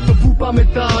druhú svetovú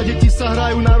pamätá, deti sa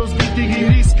hrajú na rozbitých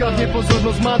ihriskách,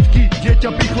 nepozornosť matky, dieťa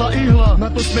pichla ihla,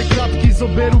 na to sme krátky,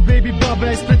 zoberú baby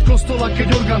babe aj spred kostola, keď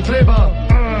orgán treba.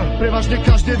 Prevažne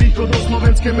každé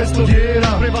východoslovenské mesto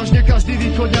diera, prevažne každý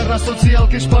východňar na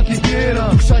sociálke špaky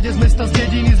zbiera. Všade z mesta, z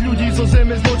dediny, z ľudí, zo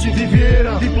zeme zločin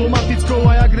vyviera. Diplomatickou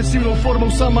aj agresívnou formou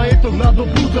sa majetok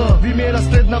nadobúda. Vymiera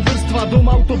stredná vrstva, dom,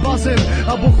 auto, bazén,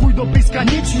 abo chuj do píska,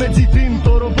 nič medzi tým,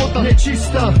 to robota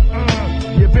nečistá.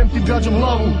 Jebem tým gačom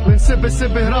hlavu, len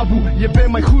sebe hrabu,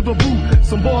 jebem aj chudobu.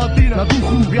 Som bohatý na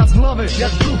duchu, viac v hlave, jak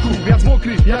v bruchu, viac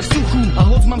mokrý, jak suchu. A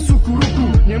hoď mám suchú ruku,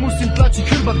 nemusím tlačiť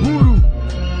chrbát múru.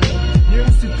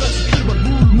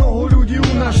 Mnoho ľudí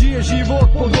u nás žije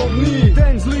život podobný,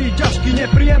 ten zlý, ťažký,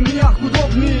 nepríjemný a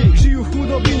chudobný. Žijú v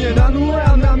chudobine na nule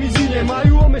a na mizine,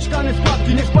 majú omeškané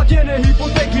splatky, nesplatené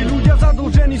hypotéky. Ľudia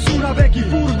zadlžení sú na veky,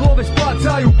 furt dlhové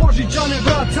splácajú, požičané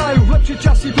vrácajú, v lepšie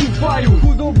časy dúfajú.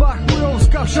 Chudoba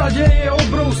chujovská, všade je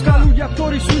obrovská, ľudia,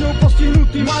 ktorí sú ňou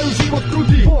postihnutí, majú život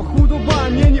krutý. Chudoba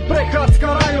není prechádzka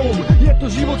rajom, je to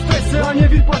život v strese a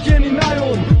nevyplatený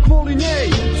nájom. Kvôli nej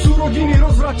sú rodiny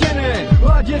rozvratené,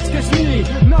 detské sny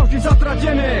navždy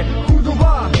zatratené.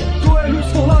 Chudoba, to je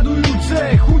ľudstvo hľadujúce,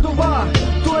 chudoba,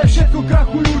 to je všetko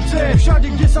krachujúce. Všade,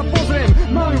 kde sa pozriem,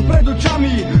 majú pred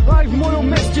očami. Aj v mojom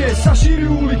meste sa šíri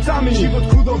ulicami. Život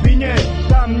chudobine,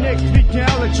 tam nekvitne,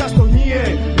 ale často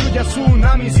hnie. Ľudia sú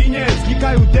na mizine,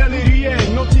 vznikajú delírie.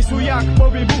 Noci sú jak po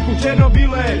výbuchu v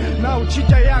Černobyle. Naučiť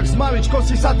ťa jak z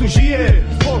maličkosti sa tu žije.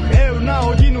 Z 2 eur na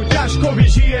hodinu ťažko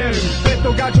vyžijem. Preto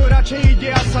gačo radšej ide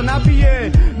a sa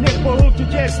nabije. Nech pohltí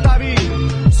tie stavy,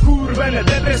 skurvené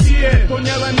depresie. To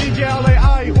nielen ide, ale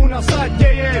aj u nás sa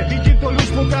deje. Vidím to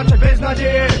ľudstvo kráčať bez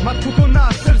nadeje. Matku to na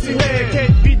srdci hleje, keď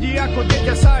vidí ako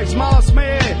dieťa sa aj zmala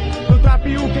smeje. To trápi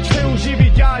ju, keď chce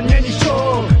uživiť a není z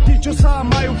čoho. Tí, čo sa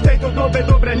majú v tejto dobe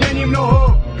dobre, není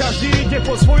mnoho. Každý ide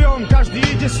po svojom, každý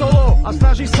ide solo a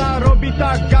snaží sa robiť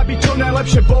tak, aby čo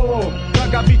najlepšie bolo. Tak,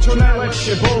 aby čo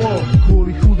najlepšie bolo.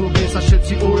 Kvôli chudobe sa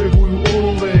všetci ojevujú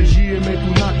olove. Žijeme tu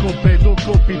na kope,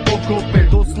 dokopy, pokope,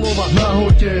 doslova v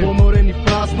nahote. Ponorený v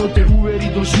prázdnote, úvery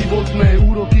do životné,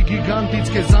 úroky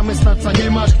gigantické, zamestnať sa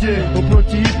nemáš kde.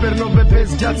 Oproti hypernové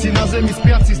bezďaci, na zemi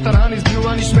spiaci, starhaní,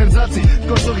 zdňovaní šmerdzaci, v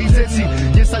kosoch ich zeci,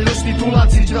 10-roční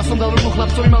tuláci. Včera som dal ruku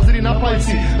chlapcovi, mal zri na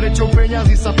palci, rečou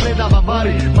peňazí sa predáva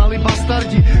vary. Mali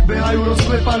bastardi, behajú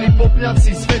rozklepaní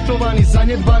popľaci, svetovaní,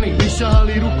 zanedbaní,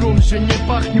 vyšahali rukom, že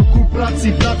nepachňu ku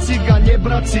praci. Bracík a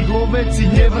nebracík, loveci,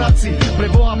 nevraci, pre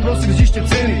Boha prosím zvyšte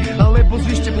ceny, alebo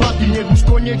zvyšte platy, nech už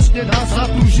konečne dá sa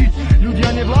tu žiť. Ľudia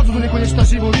nevládzu do nekonečna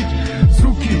živoriť, z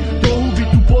ruky do huby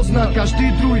tu pozná každý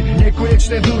druhý.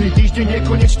 Nekonečné dlhy, týždeň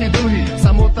nekonečne dlhý,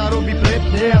 samota robí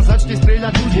prepne a začne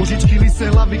strieľať ľudí. Božičky, lise,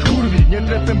 hlavy, kurvy,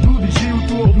 netrepem blúdy, žijú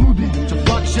tu od nudy, čo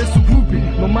fakt, že sú hlúpi,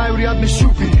 no majú riadne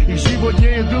šupy. Ich život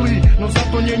nie je dlhý, no za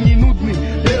to není nudný.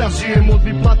 Teraz žijem od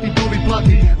výplaty do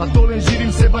výplaty a to len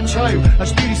živím seba čaju a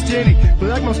 4 steny. To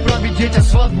jak mám spraviť dieťa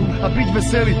svadbu a byť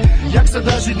veselý? Jak sa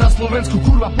dá žiť na Slovensku,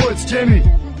 kurva, povedzte mi.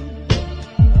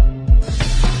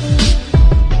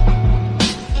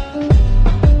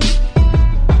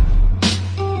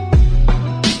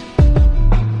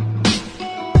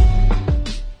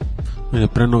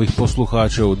 Pre nových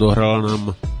poslucháčov dohrala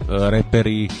nám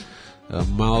reperi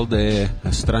Malde,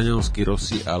 Straňanský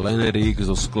Rossi a Lenerik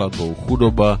so skladbou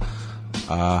Chudoba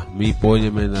a my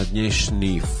pôjdeme na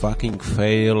dnešný fucking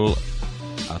fail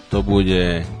a to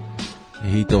bude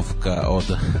hitovka od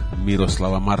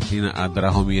Miroslava Martina a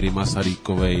Drahomíry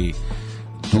Masarykovej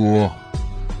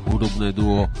hudobné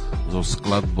duo so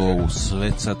skladbou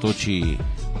Svet sa točí.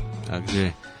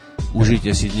 Takže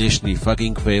užite si dnešný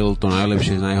fucking fail, to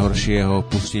najlepšie z najhoršieho,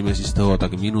 pustíme si z toho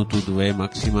tak minútu, 2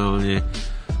 maximálne,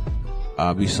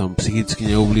 aby som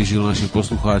psychicky neublížil našim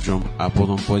poslucháčom a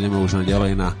potom pôjdeme už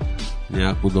ďalej na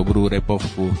nejakú dobrú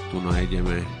repovku, tu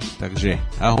nájdeme. Takže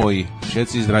ahoj,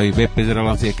 všetci zdraví, VP z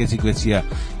relácie Kecy K Veci a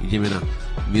ideme na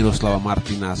Miroslava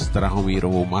Martina s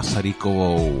Drahomírovou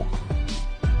Masarykovou.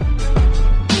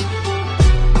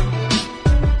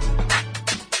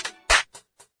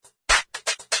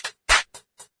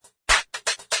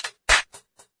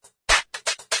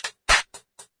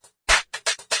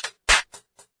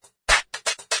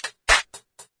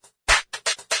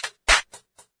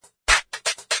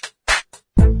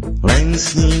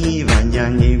 Snívať a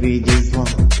nevidieť zlo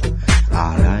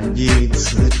a hľadiť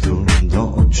svetu do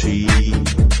očí.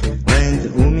 Len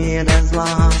umierať s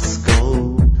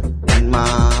láskou, tak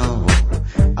málo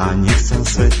a nech sa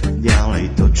svet ďalej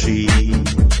točí.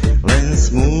 Len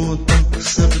smútok v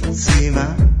srdci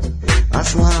mať a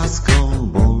s láskou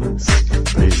bolesť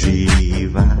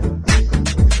prežívať.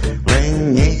 Len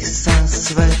nech sa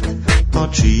svet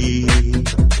točí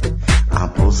a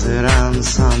pozerám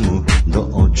sa mu do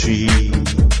očí.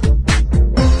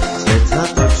 Svet sa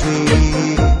točí,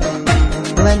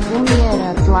 len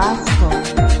umierať s láskou,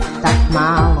 tak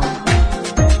málo.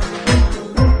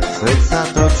 Svet sa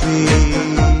točí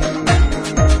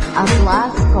a s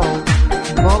láskou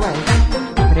bolesť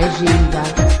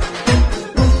prežívať.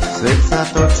 Svet sa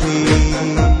točí,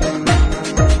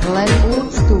 len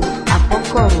úctu a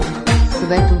pokoru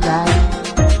svetu daj.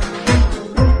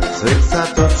 Svet sa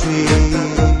točí,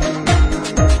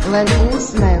 len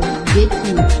úsmev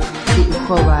detí si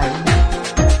uchovaj.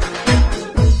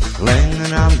 Len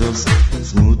radosť,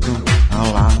 smutok a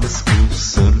lásku v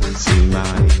srdci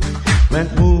maj. Len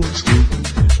úctu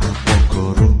a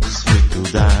pokoru svetu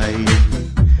daj.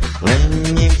 Len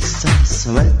nech sa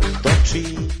svet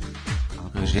točí.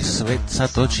 Že svet sa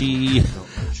točí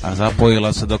a zapojila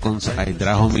sa dokonca aj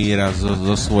Drahomíra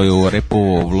so svojou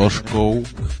repovou vložkou.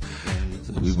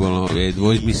 To by bolo jej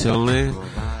dvojzmyselné.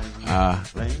 A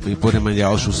my pôjdeme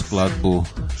ďalšiu skladbu,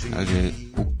 takže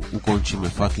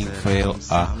ukončíme fucking fail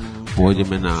a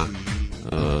pôjdeme na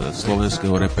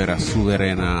slovenského repera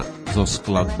Suveréna so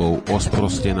skladbou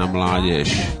Osprostená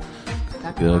mládež.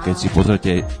 Keď si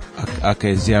pozrite,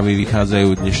 aké zjavy vychádzajú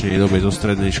v dnešnej dobe zo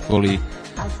strednej školy,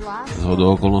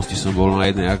 zhodou okolností som bol na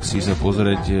jednej akcii sa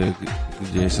pozrieť,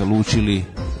 kde sa lúčili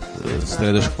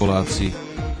stredoškoláci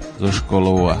so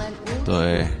školou a to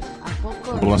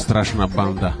bola strašná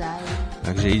banda.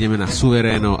 Takže ideme na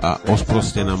Suveréno a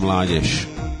Osprostená mládež.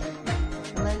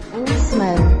 Len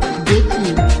úsmev detí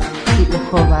si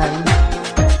uchovali.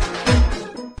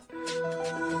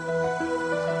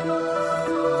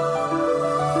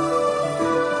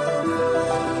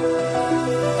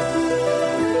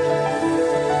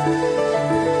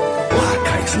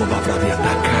 Slova vravia,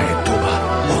 taká je doba.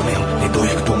 Omyl,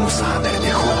 nedoje k tomu zámer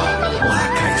nechová.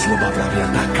 Lákaj, slova vravia,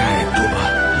 taká je doba.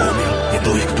 Omyl,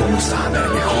 nedoje k tomu zámer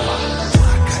nechová.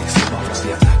 Lákaj, slova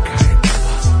vravia, taká je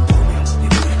doba. Omyl,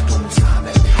 nedoje k tomu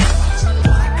zámer nechová.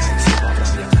 Lákaj, slova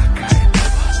vravia, taká je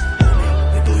doba. Omyl,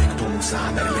 nedoje k tomu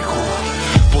zámer nechová.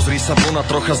 Pozri sa von a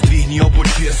trocha zdvihni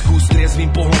obočie. Skús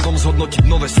triezvým pohľadom zhodnotiť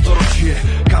nové storočie.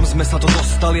 Kam sme sa to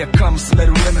dostali a kam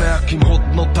smerujeme, akým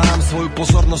hodnotám svoju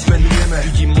pozornosť venujeme.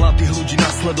 Vidím mladých ľudí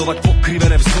nasledovať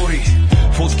pokrivené vzory.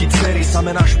 Fotky dcery,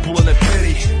 samé našpulené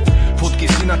pery. Fotky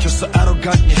syna, čo sa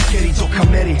arogantne škerí do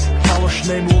kamery.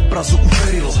 Falošnému obrazu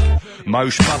uveril.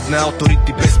 Majú špatné autority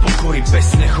bez pokory,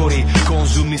 bez nechorí.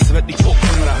 Konzumný svet ich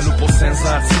pokorí. Ráhnu po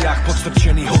senzáciách, po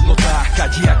strčených hodnotách,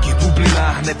 kadiakých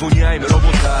bublinách, nevonia im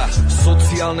robotá.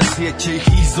 Sociálne siete ich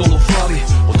izolovali.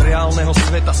 Od reálneho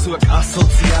sveta sú jak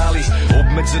asociáli.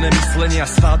 Obmedzené myslenie a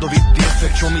stádovitý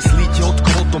efekt. Čo myslíte, od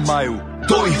koho to majú?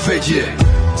 To ich vedie.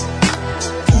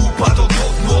 Úpadok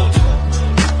hodnot,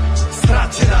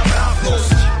 stratená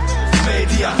mravnosť. V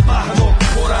médiách bahno,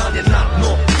 morálne na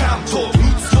dno. Kam to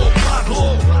ľudstvo padlo?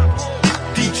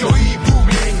 Tí, čo hýbu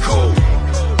mienkou,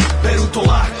 berú to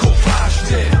ľahko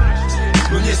vážne,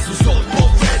 no nesú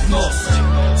zodpovednosť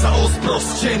za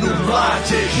osprostenú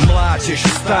mládež. Mládež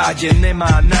v stáde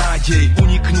nemá nádej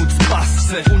uniknúť z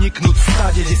pasce, uniknúť v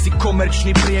stáde, kde si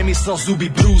komerčný priemysel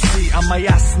zuby brúsi a má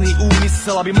jasný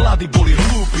úmysel, aby mladí boli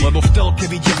hlúpi. Lebo v telke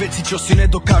vidia veci, čo si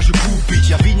nedokážu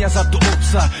kúpiť a vinia za to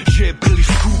otca, že je príliš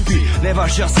skúpi.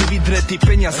 Nevážia si vydretý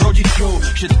peniaz rodičov,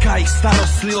 všetká ich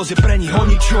starostlivosť je pre nich o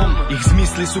ničom. Ich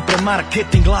zmysly sú pre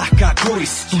marketing ľahká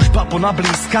korist. Túžba po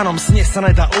nablískanom sne sa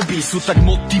nedá obísť. Sú tak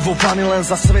motivovaní len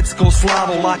za svetskou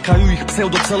slávou, lákajú ich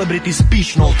pseudocelebrity s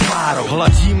pyšnou tvárou.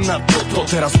 Hľadím na toto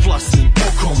teraz vlastným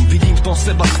okom, vidím v tom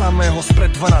seba samého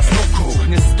spred 12 rokov.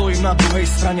 Dnes stojím na druhej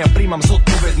strane a príjmam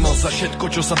zodpovednosť za všetko,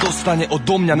 čo sa dostane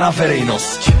odo mňa na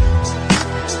verejnosť.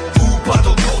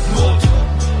 Úpadok hodnot,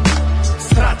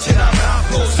 stratená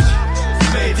mravnosť. V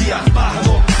médiách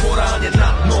bahno, morálne na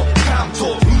dno. Kam to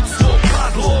ľudstvo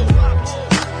padlo?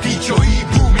 Tí, čo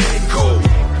hýbu mienkou,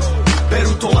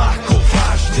 berú to ľahko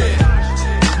vážne,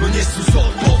 no nesú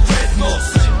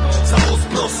zodpovednosť za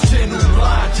osprostenú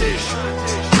mládež.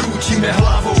 Krúčime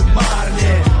hlavou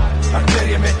márne, ak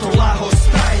berieme to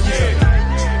ľahostajne.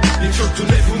 Niečo tu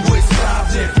nefunguje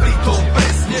správne, pritom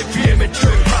presne vieme, čo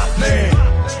je vadné.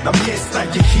 Na miesta,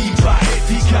 kde chýba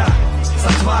etika,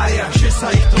 sa tvária, že sa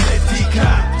ich to netýka,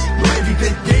 no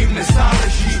evidentne im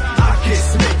nezáleží, aké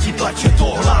smeti tlačia do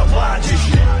hlav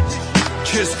mládeži.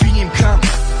 Čest výnimkám,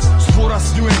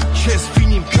 zdôrazňujem čest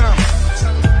výnimkám.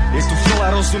 Je tu veľa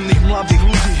rozumných mladých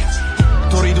ľudí,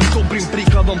 ktorí idú dobrým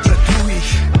príkladom pre druhých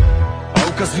a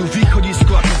ukazujú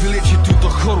východisko, ako vyliečiť túto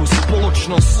chorú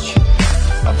spoločnosť.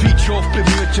 A vy, čo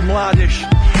ovplyvňujete mládež,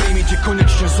 príjmite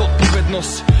konečne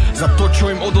zodpovednosť za to, čo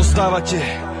im odozdávate,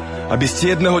 aby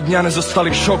ste jedného dňa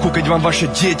nezostali v šoku, keď vám vaše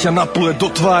dieťa napluje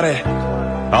do tváre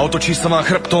a otočí sa vám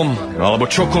chrbtom alebo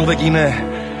čokoľvek iné,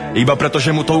 iba preto, že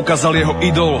mu to ukázal jeho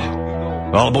idol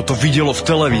alebo to videlo v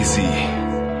televízii.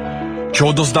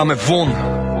 Čo odozdáme von,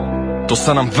 to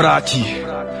sa nám vráti.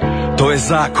 To je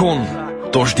zákon,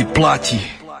 to vždy platí.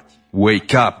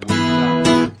 Wake up.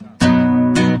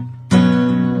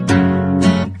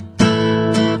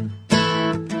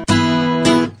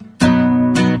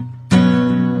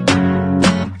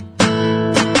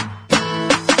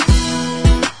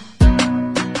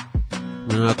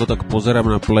 Ako tak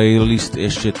pozerám na playlist,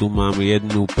 ešte tu mám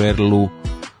jednu perlu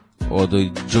od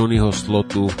Johnnyho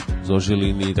Slotu zo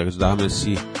Žiliny, tak dáme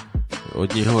si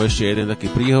od neho ešte jeden taký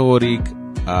príhovorík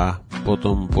a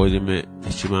potom pôjdeme,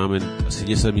 ešte máme asi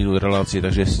 10 minút relácie,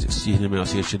 takže stihneme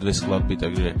asi ešte 2 skladby,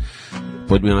 takže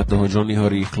poďme na toho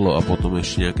Johnnyho rýchlo a potom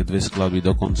ešte nejaké 2 skladby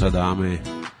do konca dáme.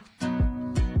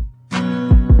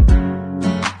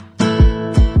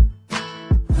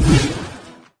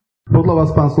 Podľa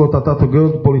vás, pán Slota, táto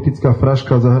geopolitická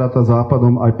fraška zahratá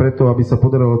Západom aj preto, aby sa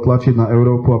podarilo tlačiť na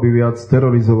Európu, aby viac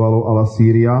terorizovalo ala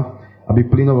Sýria, aby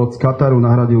plynovod z Kataru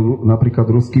nahradil napríklad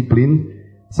ruský plyn,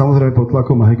 samozrejme pod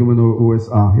tlakom a hegemonou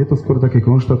USA. Je to skôr také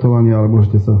konštatovanie, ale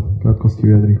môžete sa v krátkosti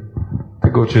vyjadriť. Tak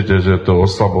Tak určite, že to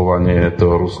oslabovanie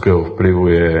toho ruského vplyvu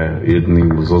je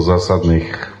jedným zo zásadných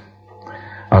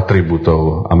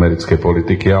atribútov americkej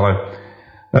politiky, ale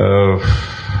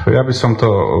ja by som to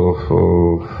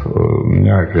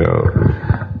nejak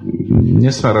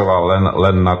nesmeroval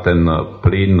len na ten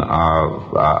plyn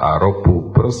a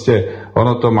ropu. Proste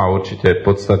ono to má určite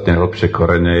podstatne hlbšie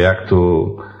korene, jak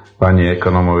tu pani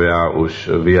ekonomovia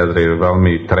už vyjadrili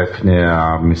veľmi trefne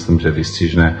a myslím, že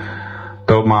vystižne.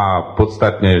 To má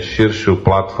podstatne širšiu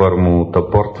platformu, to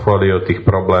portfólio tých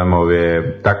problémov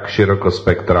je tak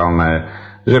širokospektrálne,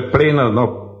 že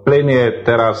plyn je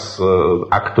teraz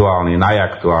aktuálny,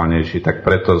 najaktuálnejší, tak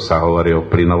preto sa hovorí o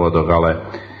plynovodoch, ale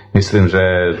myslím, že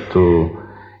tu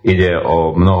ide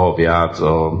o mnoho viac,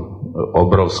 o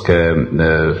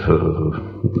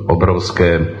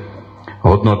obrovské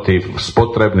hodnoty v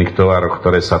spotrebných tovaroch,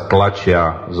 ktoré sa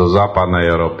tlačia zo západnej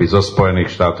Európy, zo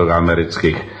Spojených štátov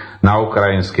amerických na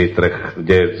ukrajinský trh,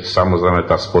 kde samozrejme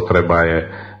tá spotreba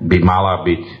by mala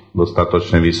byť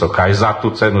dostatočne vysoká. Aj za tú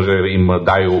cenu, že im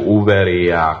dajú úvery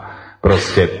a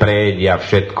proste prejedia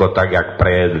všetko tak, jak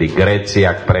prejedli Gréci,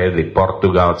 jak prejedli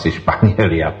Portugálci,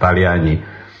 Španieli a Taliani.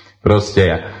 Proste,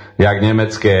 jak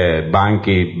nemecké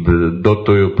banky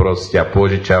dotujú proste a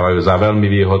požičavajú za veľmi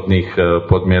výhodných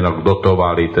podmienok,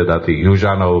 dotovali teda tých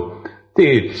južanov.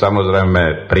 Tí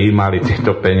samozrejme prijímali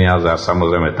tieto peniaze a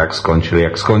samozrejme tak skončili,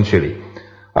 jak skončili.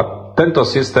 A tento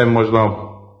systém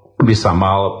možno by sa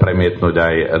mal premietnúť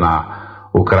aj na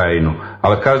Ukrajinu.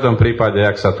 Ale v každom prípade,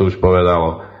 jak sa tu už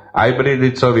povedalo, aj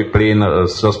bridlicový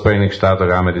plyn zo Spojených štátov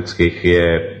amerických je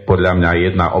podľa mňa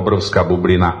jedna obrovská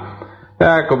bublina.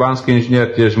 Ja ako banský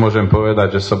inžinier tiež môžem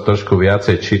povedať, že som trošku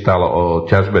viacej čítal o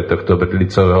ťažbe tohto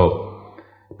bridlicového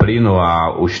plynu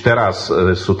a už teraz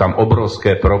sú tam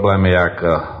obrovské problémy, jak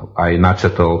aj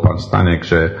načetol pán Stanek,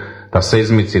 že tá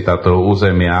seizmicita toho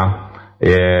územia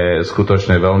je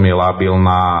skutočne veľmi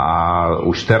labilná a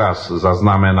už teraz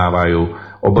zaznamenávajú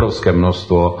obrovské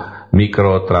množstvo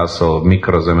mikrotrasov,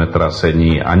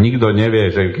 mikrozemetrasení a nikto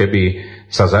nevie, že keby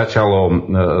sa začalo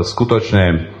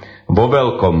skutočne vo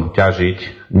veľkom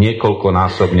ťažiť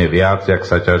niekoľkonásobne viac, jak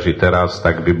sa ťaží teraz,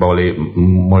 tak by boli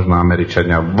možno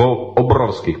Američania vo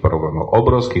obrovských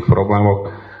problémoch,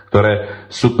 ktoré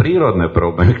sú prírodné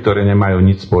problémy, ktoré nemajú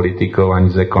nič s politikou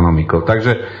ani s ekonomikou.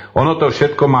 Takže ono to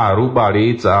všetko má rúba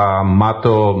líc a má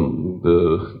to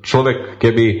človek,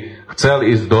 keby chcel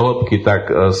ísť do hĺbky, tak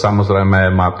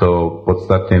samozrejme má to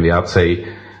podstatne viacej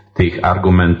tých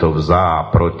argumentov za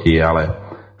a proti, ale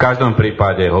v každom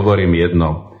prípade hovorím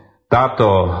jedno.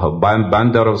 Táto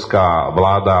banderovská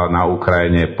vláda na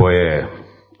Ukrajine poje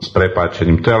s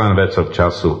prepáčením. To je len vecou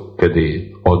času,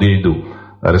 kedy odídu,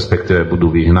 respektíve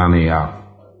budú vyhnaní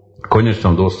a v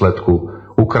konečnom dôsledku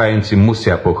Ukrajinci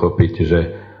musia pochopiť, že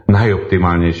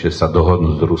najoptimálnejšie sa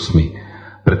dohodnú s Rusmi.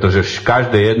 Pretože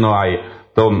každé jedno, aj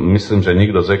to myslím, že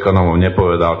nikto z ekonomov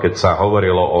nepovedal, keď sa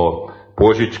hovorilo o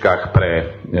pôžičkách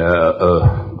pre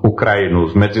Ukrajinu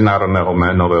z Medzinárodného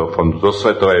menového fondu, zo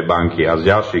Svetovej banky a z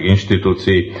ďalších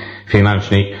inštitúcií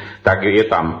finančných, tak je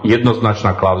tam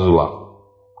jednoznačná klauzula,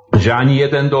 že ani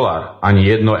 $1, ani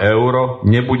 $1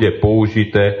 nebude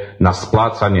použité na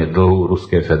splácanie dlhu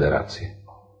Ruskej federácie.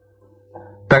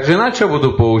 Takže na čo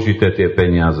budú použité tie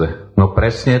peniaze? No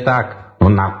presne tak,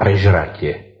 no na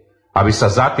prežratie. Aby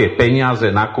sa za tie peniaze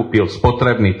nakúpil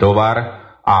spotrebný tovar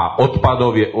a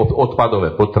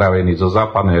odpadové potraviny zo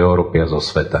západnej Európy a zo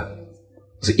sveta.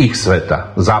 Z ich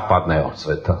sveta, západného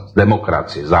sveta, z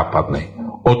demokracie západnej.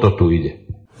 O to tu ide.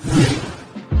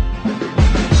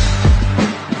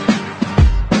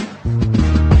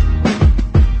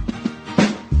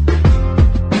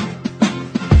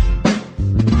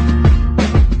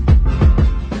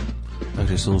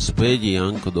 Takže som späť,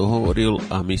 Janko dohovoril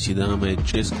a my si dáme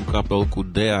českú kapelku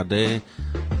D&D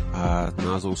a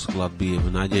názov skladby je V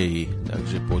nádeji,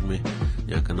 takže poďme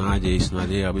nejaká nádej,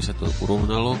 snadej, aby sa to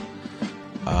urovnalo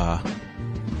a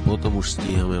potom už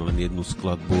stíhame len jednu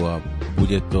skladbu a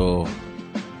bude to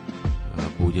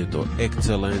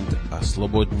Excellent a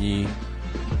Slobodní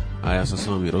a ja sa s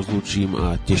vami rozlúčim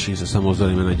a teším sa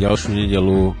samozrejme na ďalšiu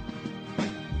nedelu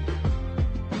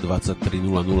 23.00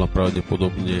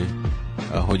 pravdepodobne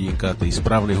a hodinka tej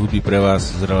správnej hudby pre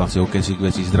vás s reláciou Kecy K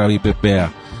Veci. Zdraví Pepe a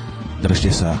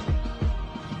držte sa.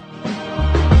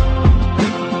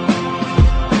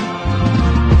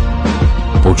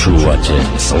 Počúvate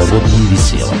Slobodný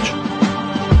vysielač.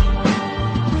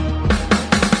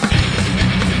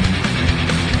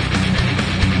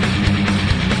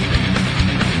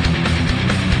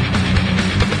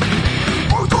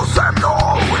 Buď tu se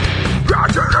mnou, ja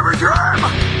ťa nevidím,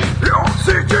 ja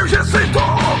cítim, že si to.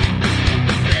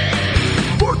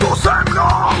 Buď tu se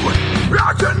mnou, ja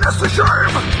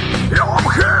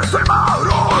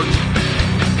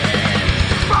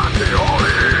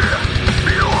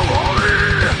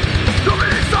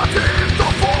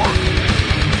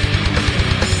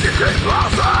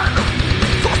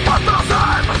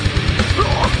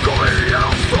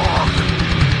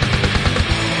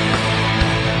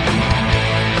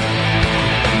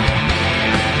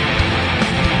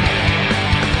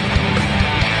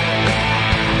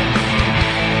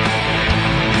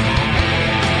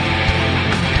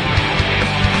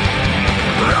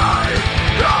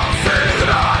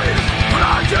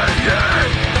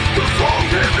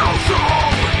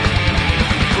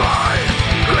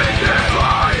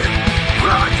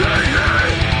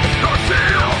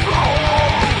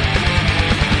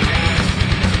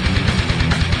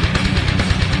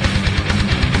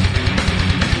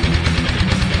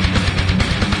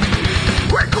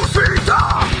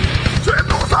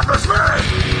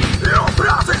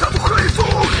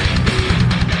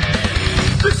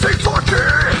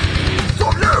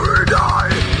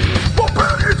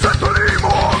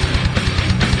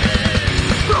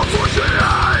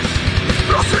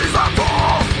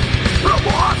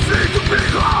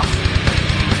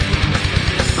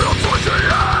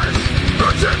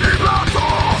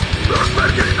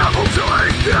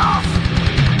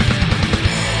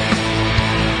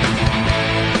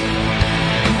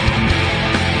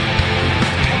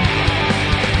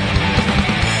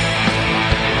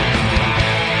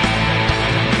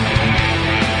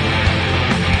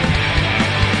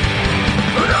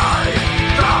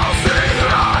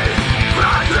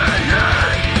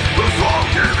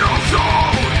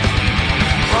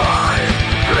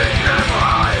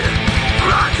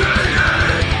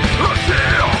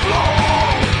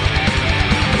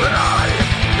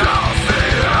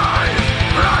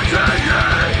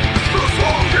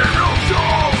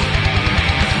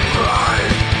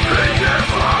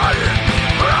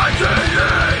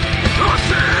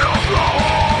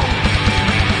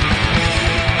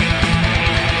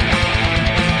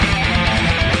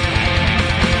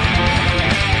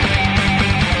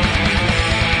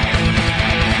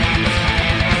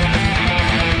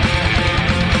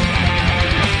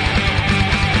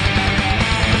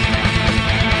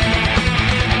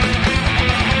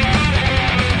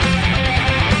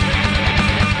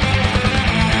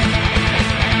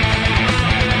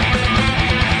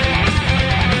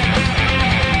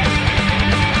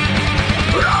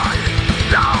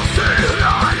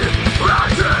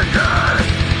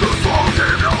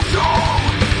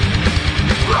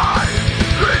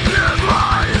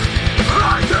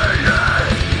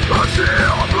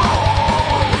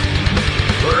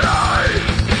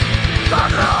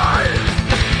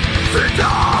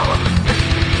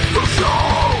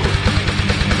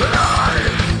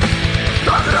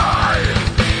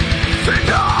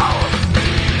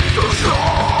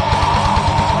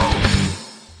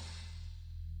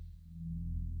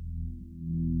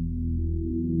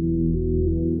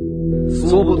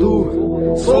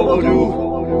slobodu,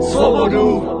 slobodu,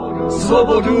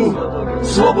 slobodu,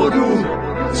 slobodu,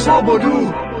 slobodu,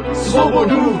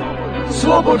 slobodu,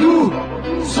 slobodu,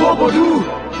 slobodu,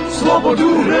 slobodu,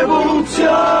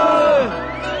 revolúcia.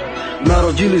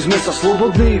 Narodili sme sa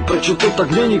slobodní, prečo to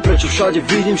tak není, prečo všade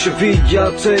vidím, že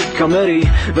vidiace kamery.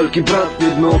 Veľký brat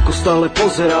jedno oko stále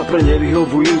pozerá, pre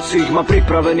nevyhovujúcich má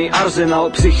pripravený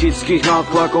arzenál psychických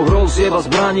nátlakov, hrozieb a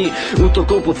zbraní,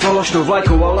 útokov pod falošnou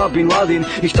vlajkou a Bin Laden.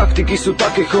 Ich taktiky sú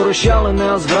také chore,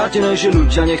 šialené a zvrátené, že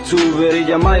ľudia nechcú veriť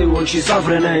a majú oči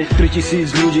zavrené. 3000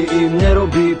 ľudí im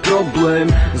nerobí problém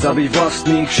zabiť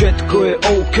vlastných, všetko je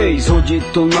OK, zhodiť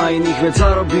to na iných, veď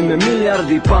zarobíme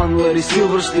miliardy. Pán Larry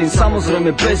Silverstein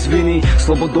samozrejme bez viny,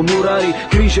 slobodom murári,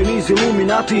 krížení z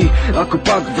Illuminati. Ako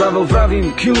pak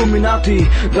vravím k Illuminati.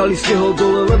 Dali ste ho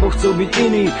dole, lebo chcel byť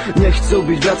iný, nechcel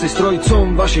byť viacej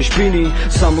strojcom vašej špiny.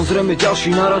 Samozrejme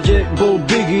ďalší na rade bol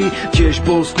Biggie, tiež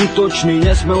bol skutočný,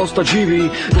 nesmel ostať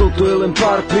živý. Toto je len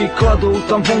pár príkladov,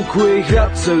 tam vonku je ich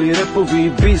viac. Celý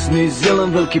rapový biznis je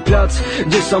len veľký plac,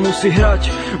 kde sa musí hrať,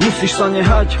 musíš sa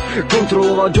nehať,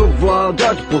 kontrolovať,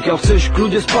 ovládať, pokiaľ chceš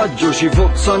kľude spať, o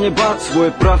život sa nebáť,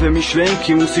 svoje práve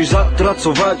myšlienky musíš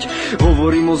zatracovať.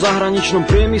 Hovorím o zahraničnom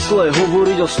priemysle,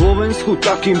 hovoriť o Slovensku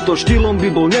takýmto štýlom by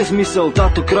bol nezmysel.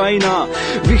 Táto krajina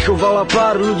vychovala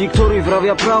pár ľudí, ktorí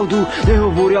vravia pravdu,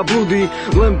 nehovoria blúdy,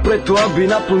 len preto, aby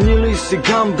naplnili si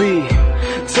gamby.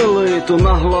 Celé je to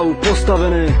na hlavu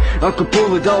postavené, ako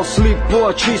povedal Slipo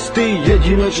a Čistý.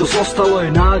 Jediné, čo zostalo, je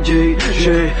nádej,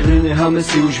 že nenecháme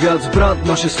si už viac brať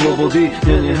naše slobody,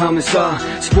 nenecháme sa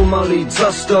spomaliť,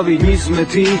 zastaviť. My sme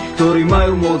tí, ktorí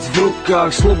majú moc v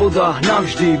rukách, sloboda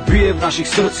navždy bije v našich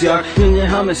srdciach.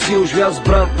 Nenecháme si už viac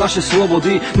brať naše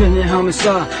slobody, nenecháme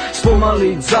sa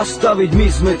spomaliť, zastaviť. My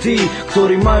sme tí,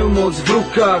 ktorí majú moc v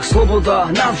rukách, sloboda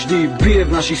navždy bije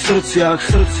v našich srdciach.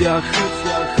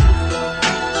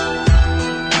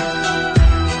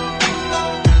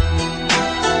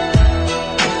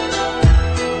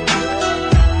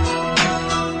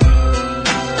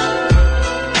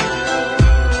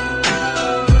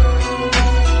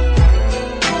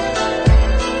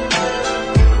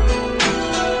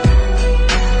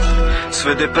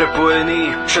 Svet je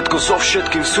prepojený, všetko so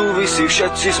všetkým súvisí,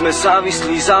 všetci sme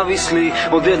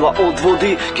závislí od jedla, od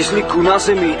vody, kyslíku na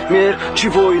zemi, mier či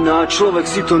vojna, človek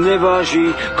si to neváži,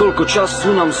 koľko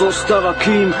času nám zostáva,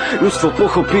 kým ľudstvo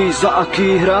pochopí, za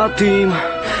aký hrá tým.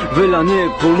 Veľa nie,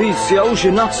 polícia už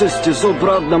je na ceste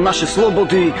zobrať nám naše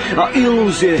slobody a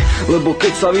ilúzie, lebo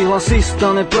keď sa vyhlasí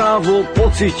stane právo,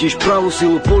 pocítiš pravú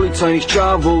silu policajných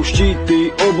čávov, štíty,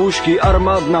 obušky,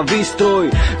 armádna výstroj,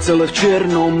 celé v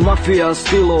čiernom, mafia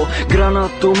stylo,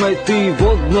 granatomety,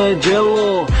 vodné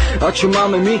dielo. A čo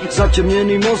máme my?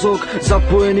 Zatemnený mozog,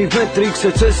 zapojený v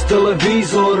Matrixe cez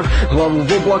televízor, hlavu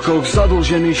v oblakoch,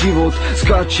 zadlžený život,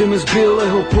 skáčeme z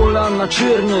bieleho poľa na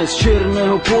čierne, z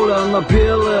čierneho poľa na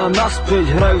biele a naspäť,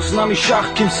 hrajú s nami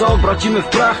šach, kým sa obratíme v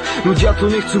prach. Ľudia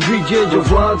to nechcú vidieť,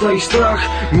 ovláda ich strach,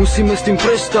 musíme s tým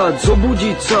prestať,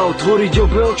 zobudiť sa, otvoriť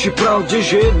obe oči pravde,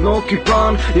 že jednooký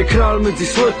pán je kráľ medzi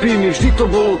slepými, vždy to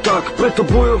bolo tak, preto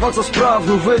bojovať za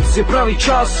správnu vec je pravý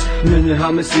čas.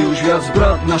 Nenecháme si už viac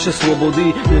brať naše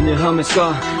slobody, nenecháme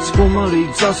sa spomaliť,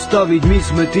 zastaviť. My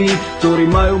sme tí, ktorí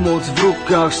majú moc v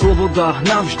rukách, sloboda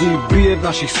navždy bije v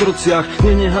našich srdciach.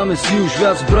 Nenecháme si už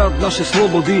viac brať naše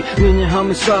slobody,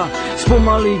 nenecháme sa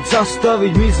spomaliť,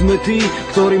 zastaviť. My sme tí,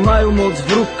 ktorí majú moc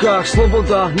v rukách,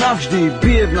 sloboda navždy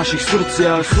bije v našich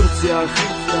srdciach.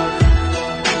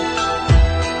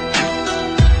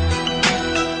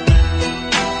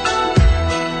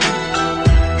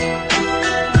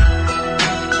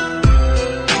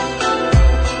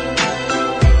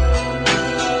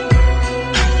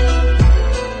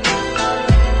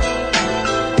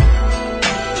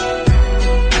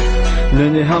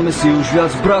 Nenecháme si už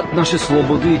viac brať naše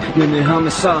slobody,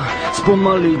 nenecháme sa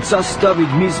spomaliť, zastaviť.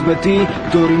 My sme tí,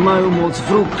 ktorí majú moc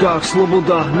v rukách,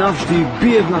 sloboda navždy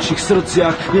bije v našich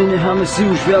srdciach. Nenecháme si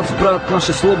už viac brať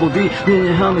naše slobody,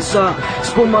 nenecháme sa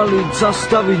spomaliť,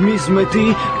 zastaviť. My sme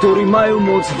tí, ktorí majú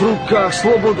moc v rukách,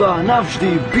 sloboda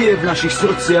navždy bije v našich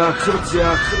srdciach.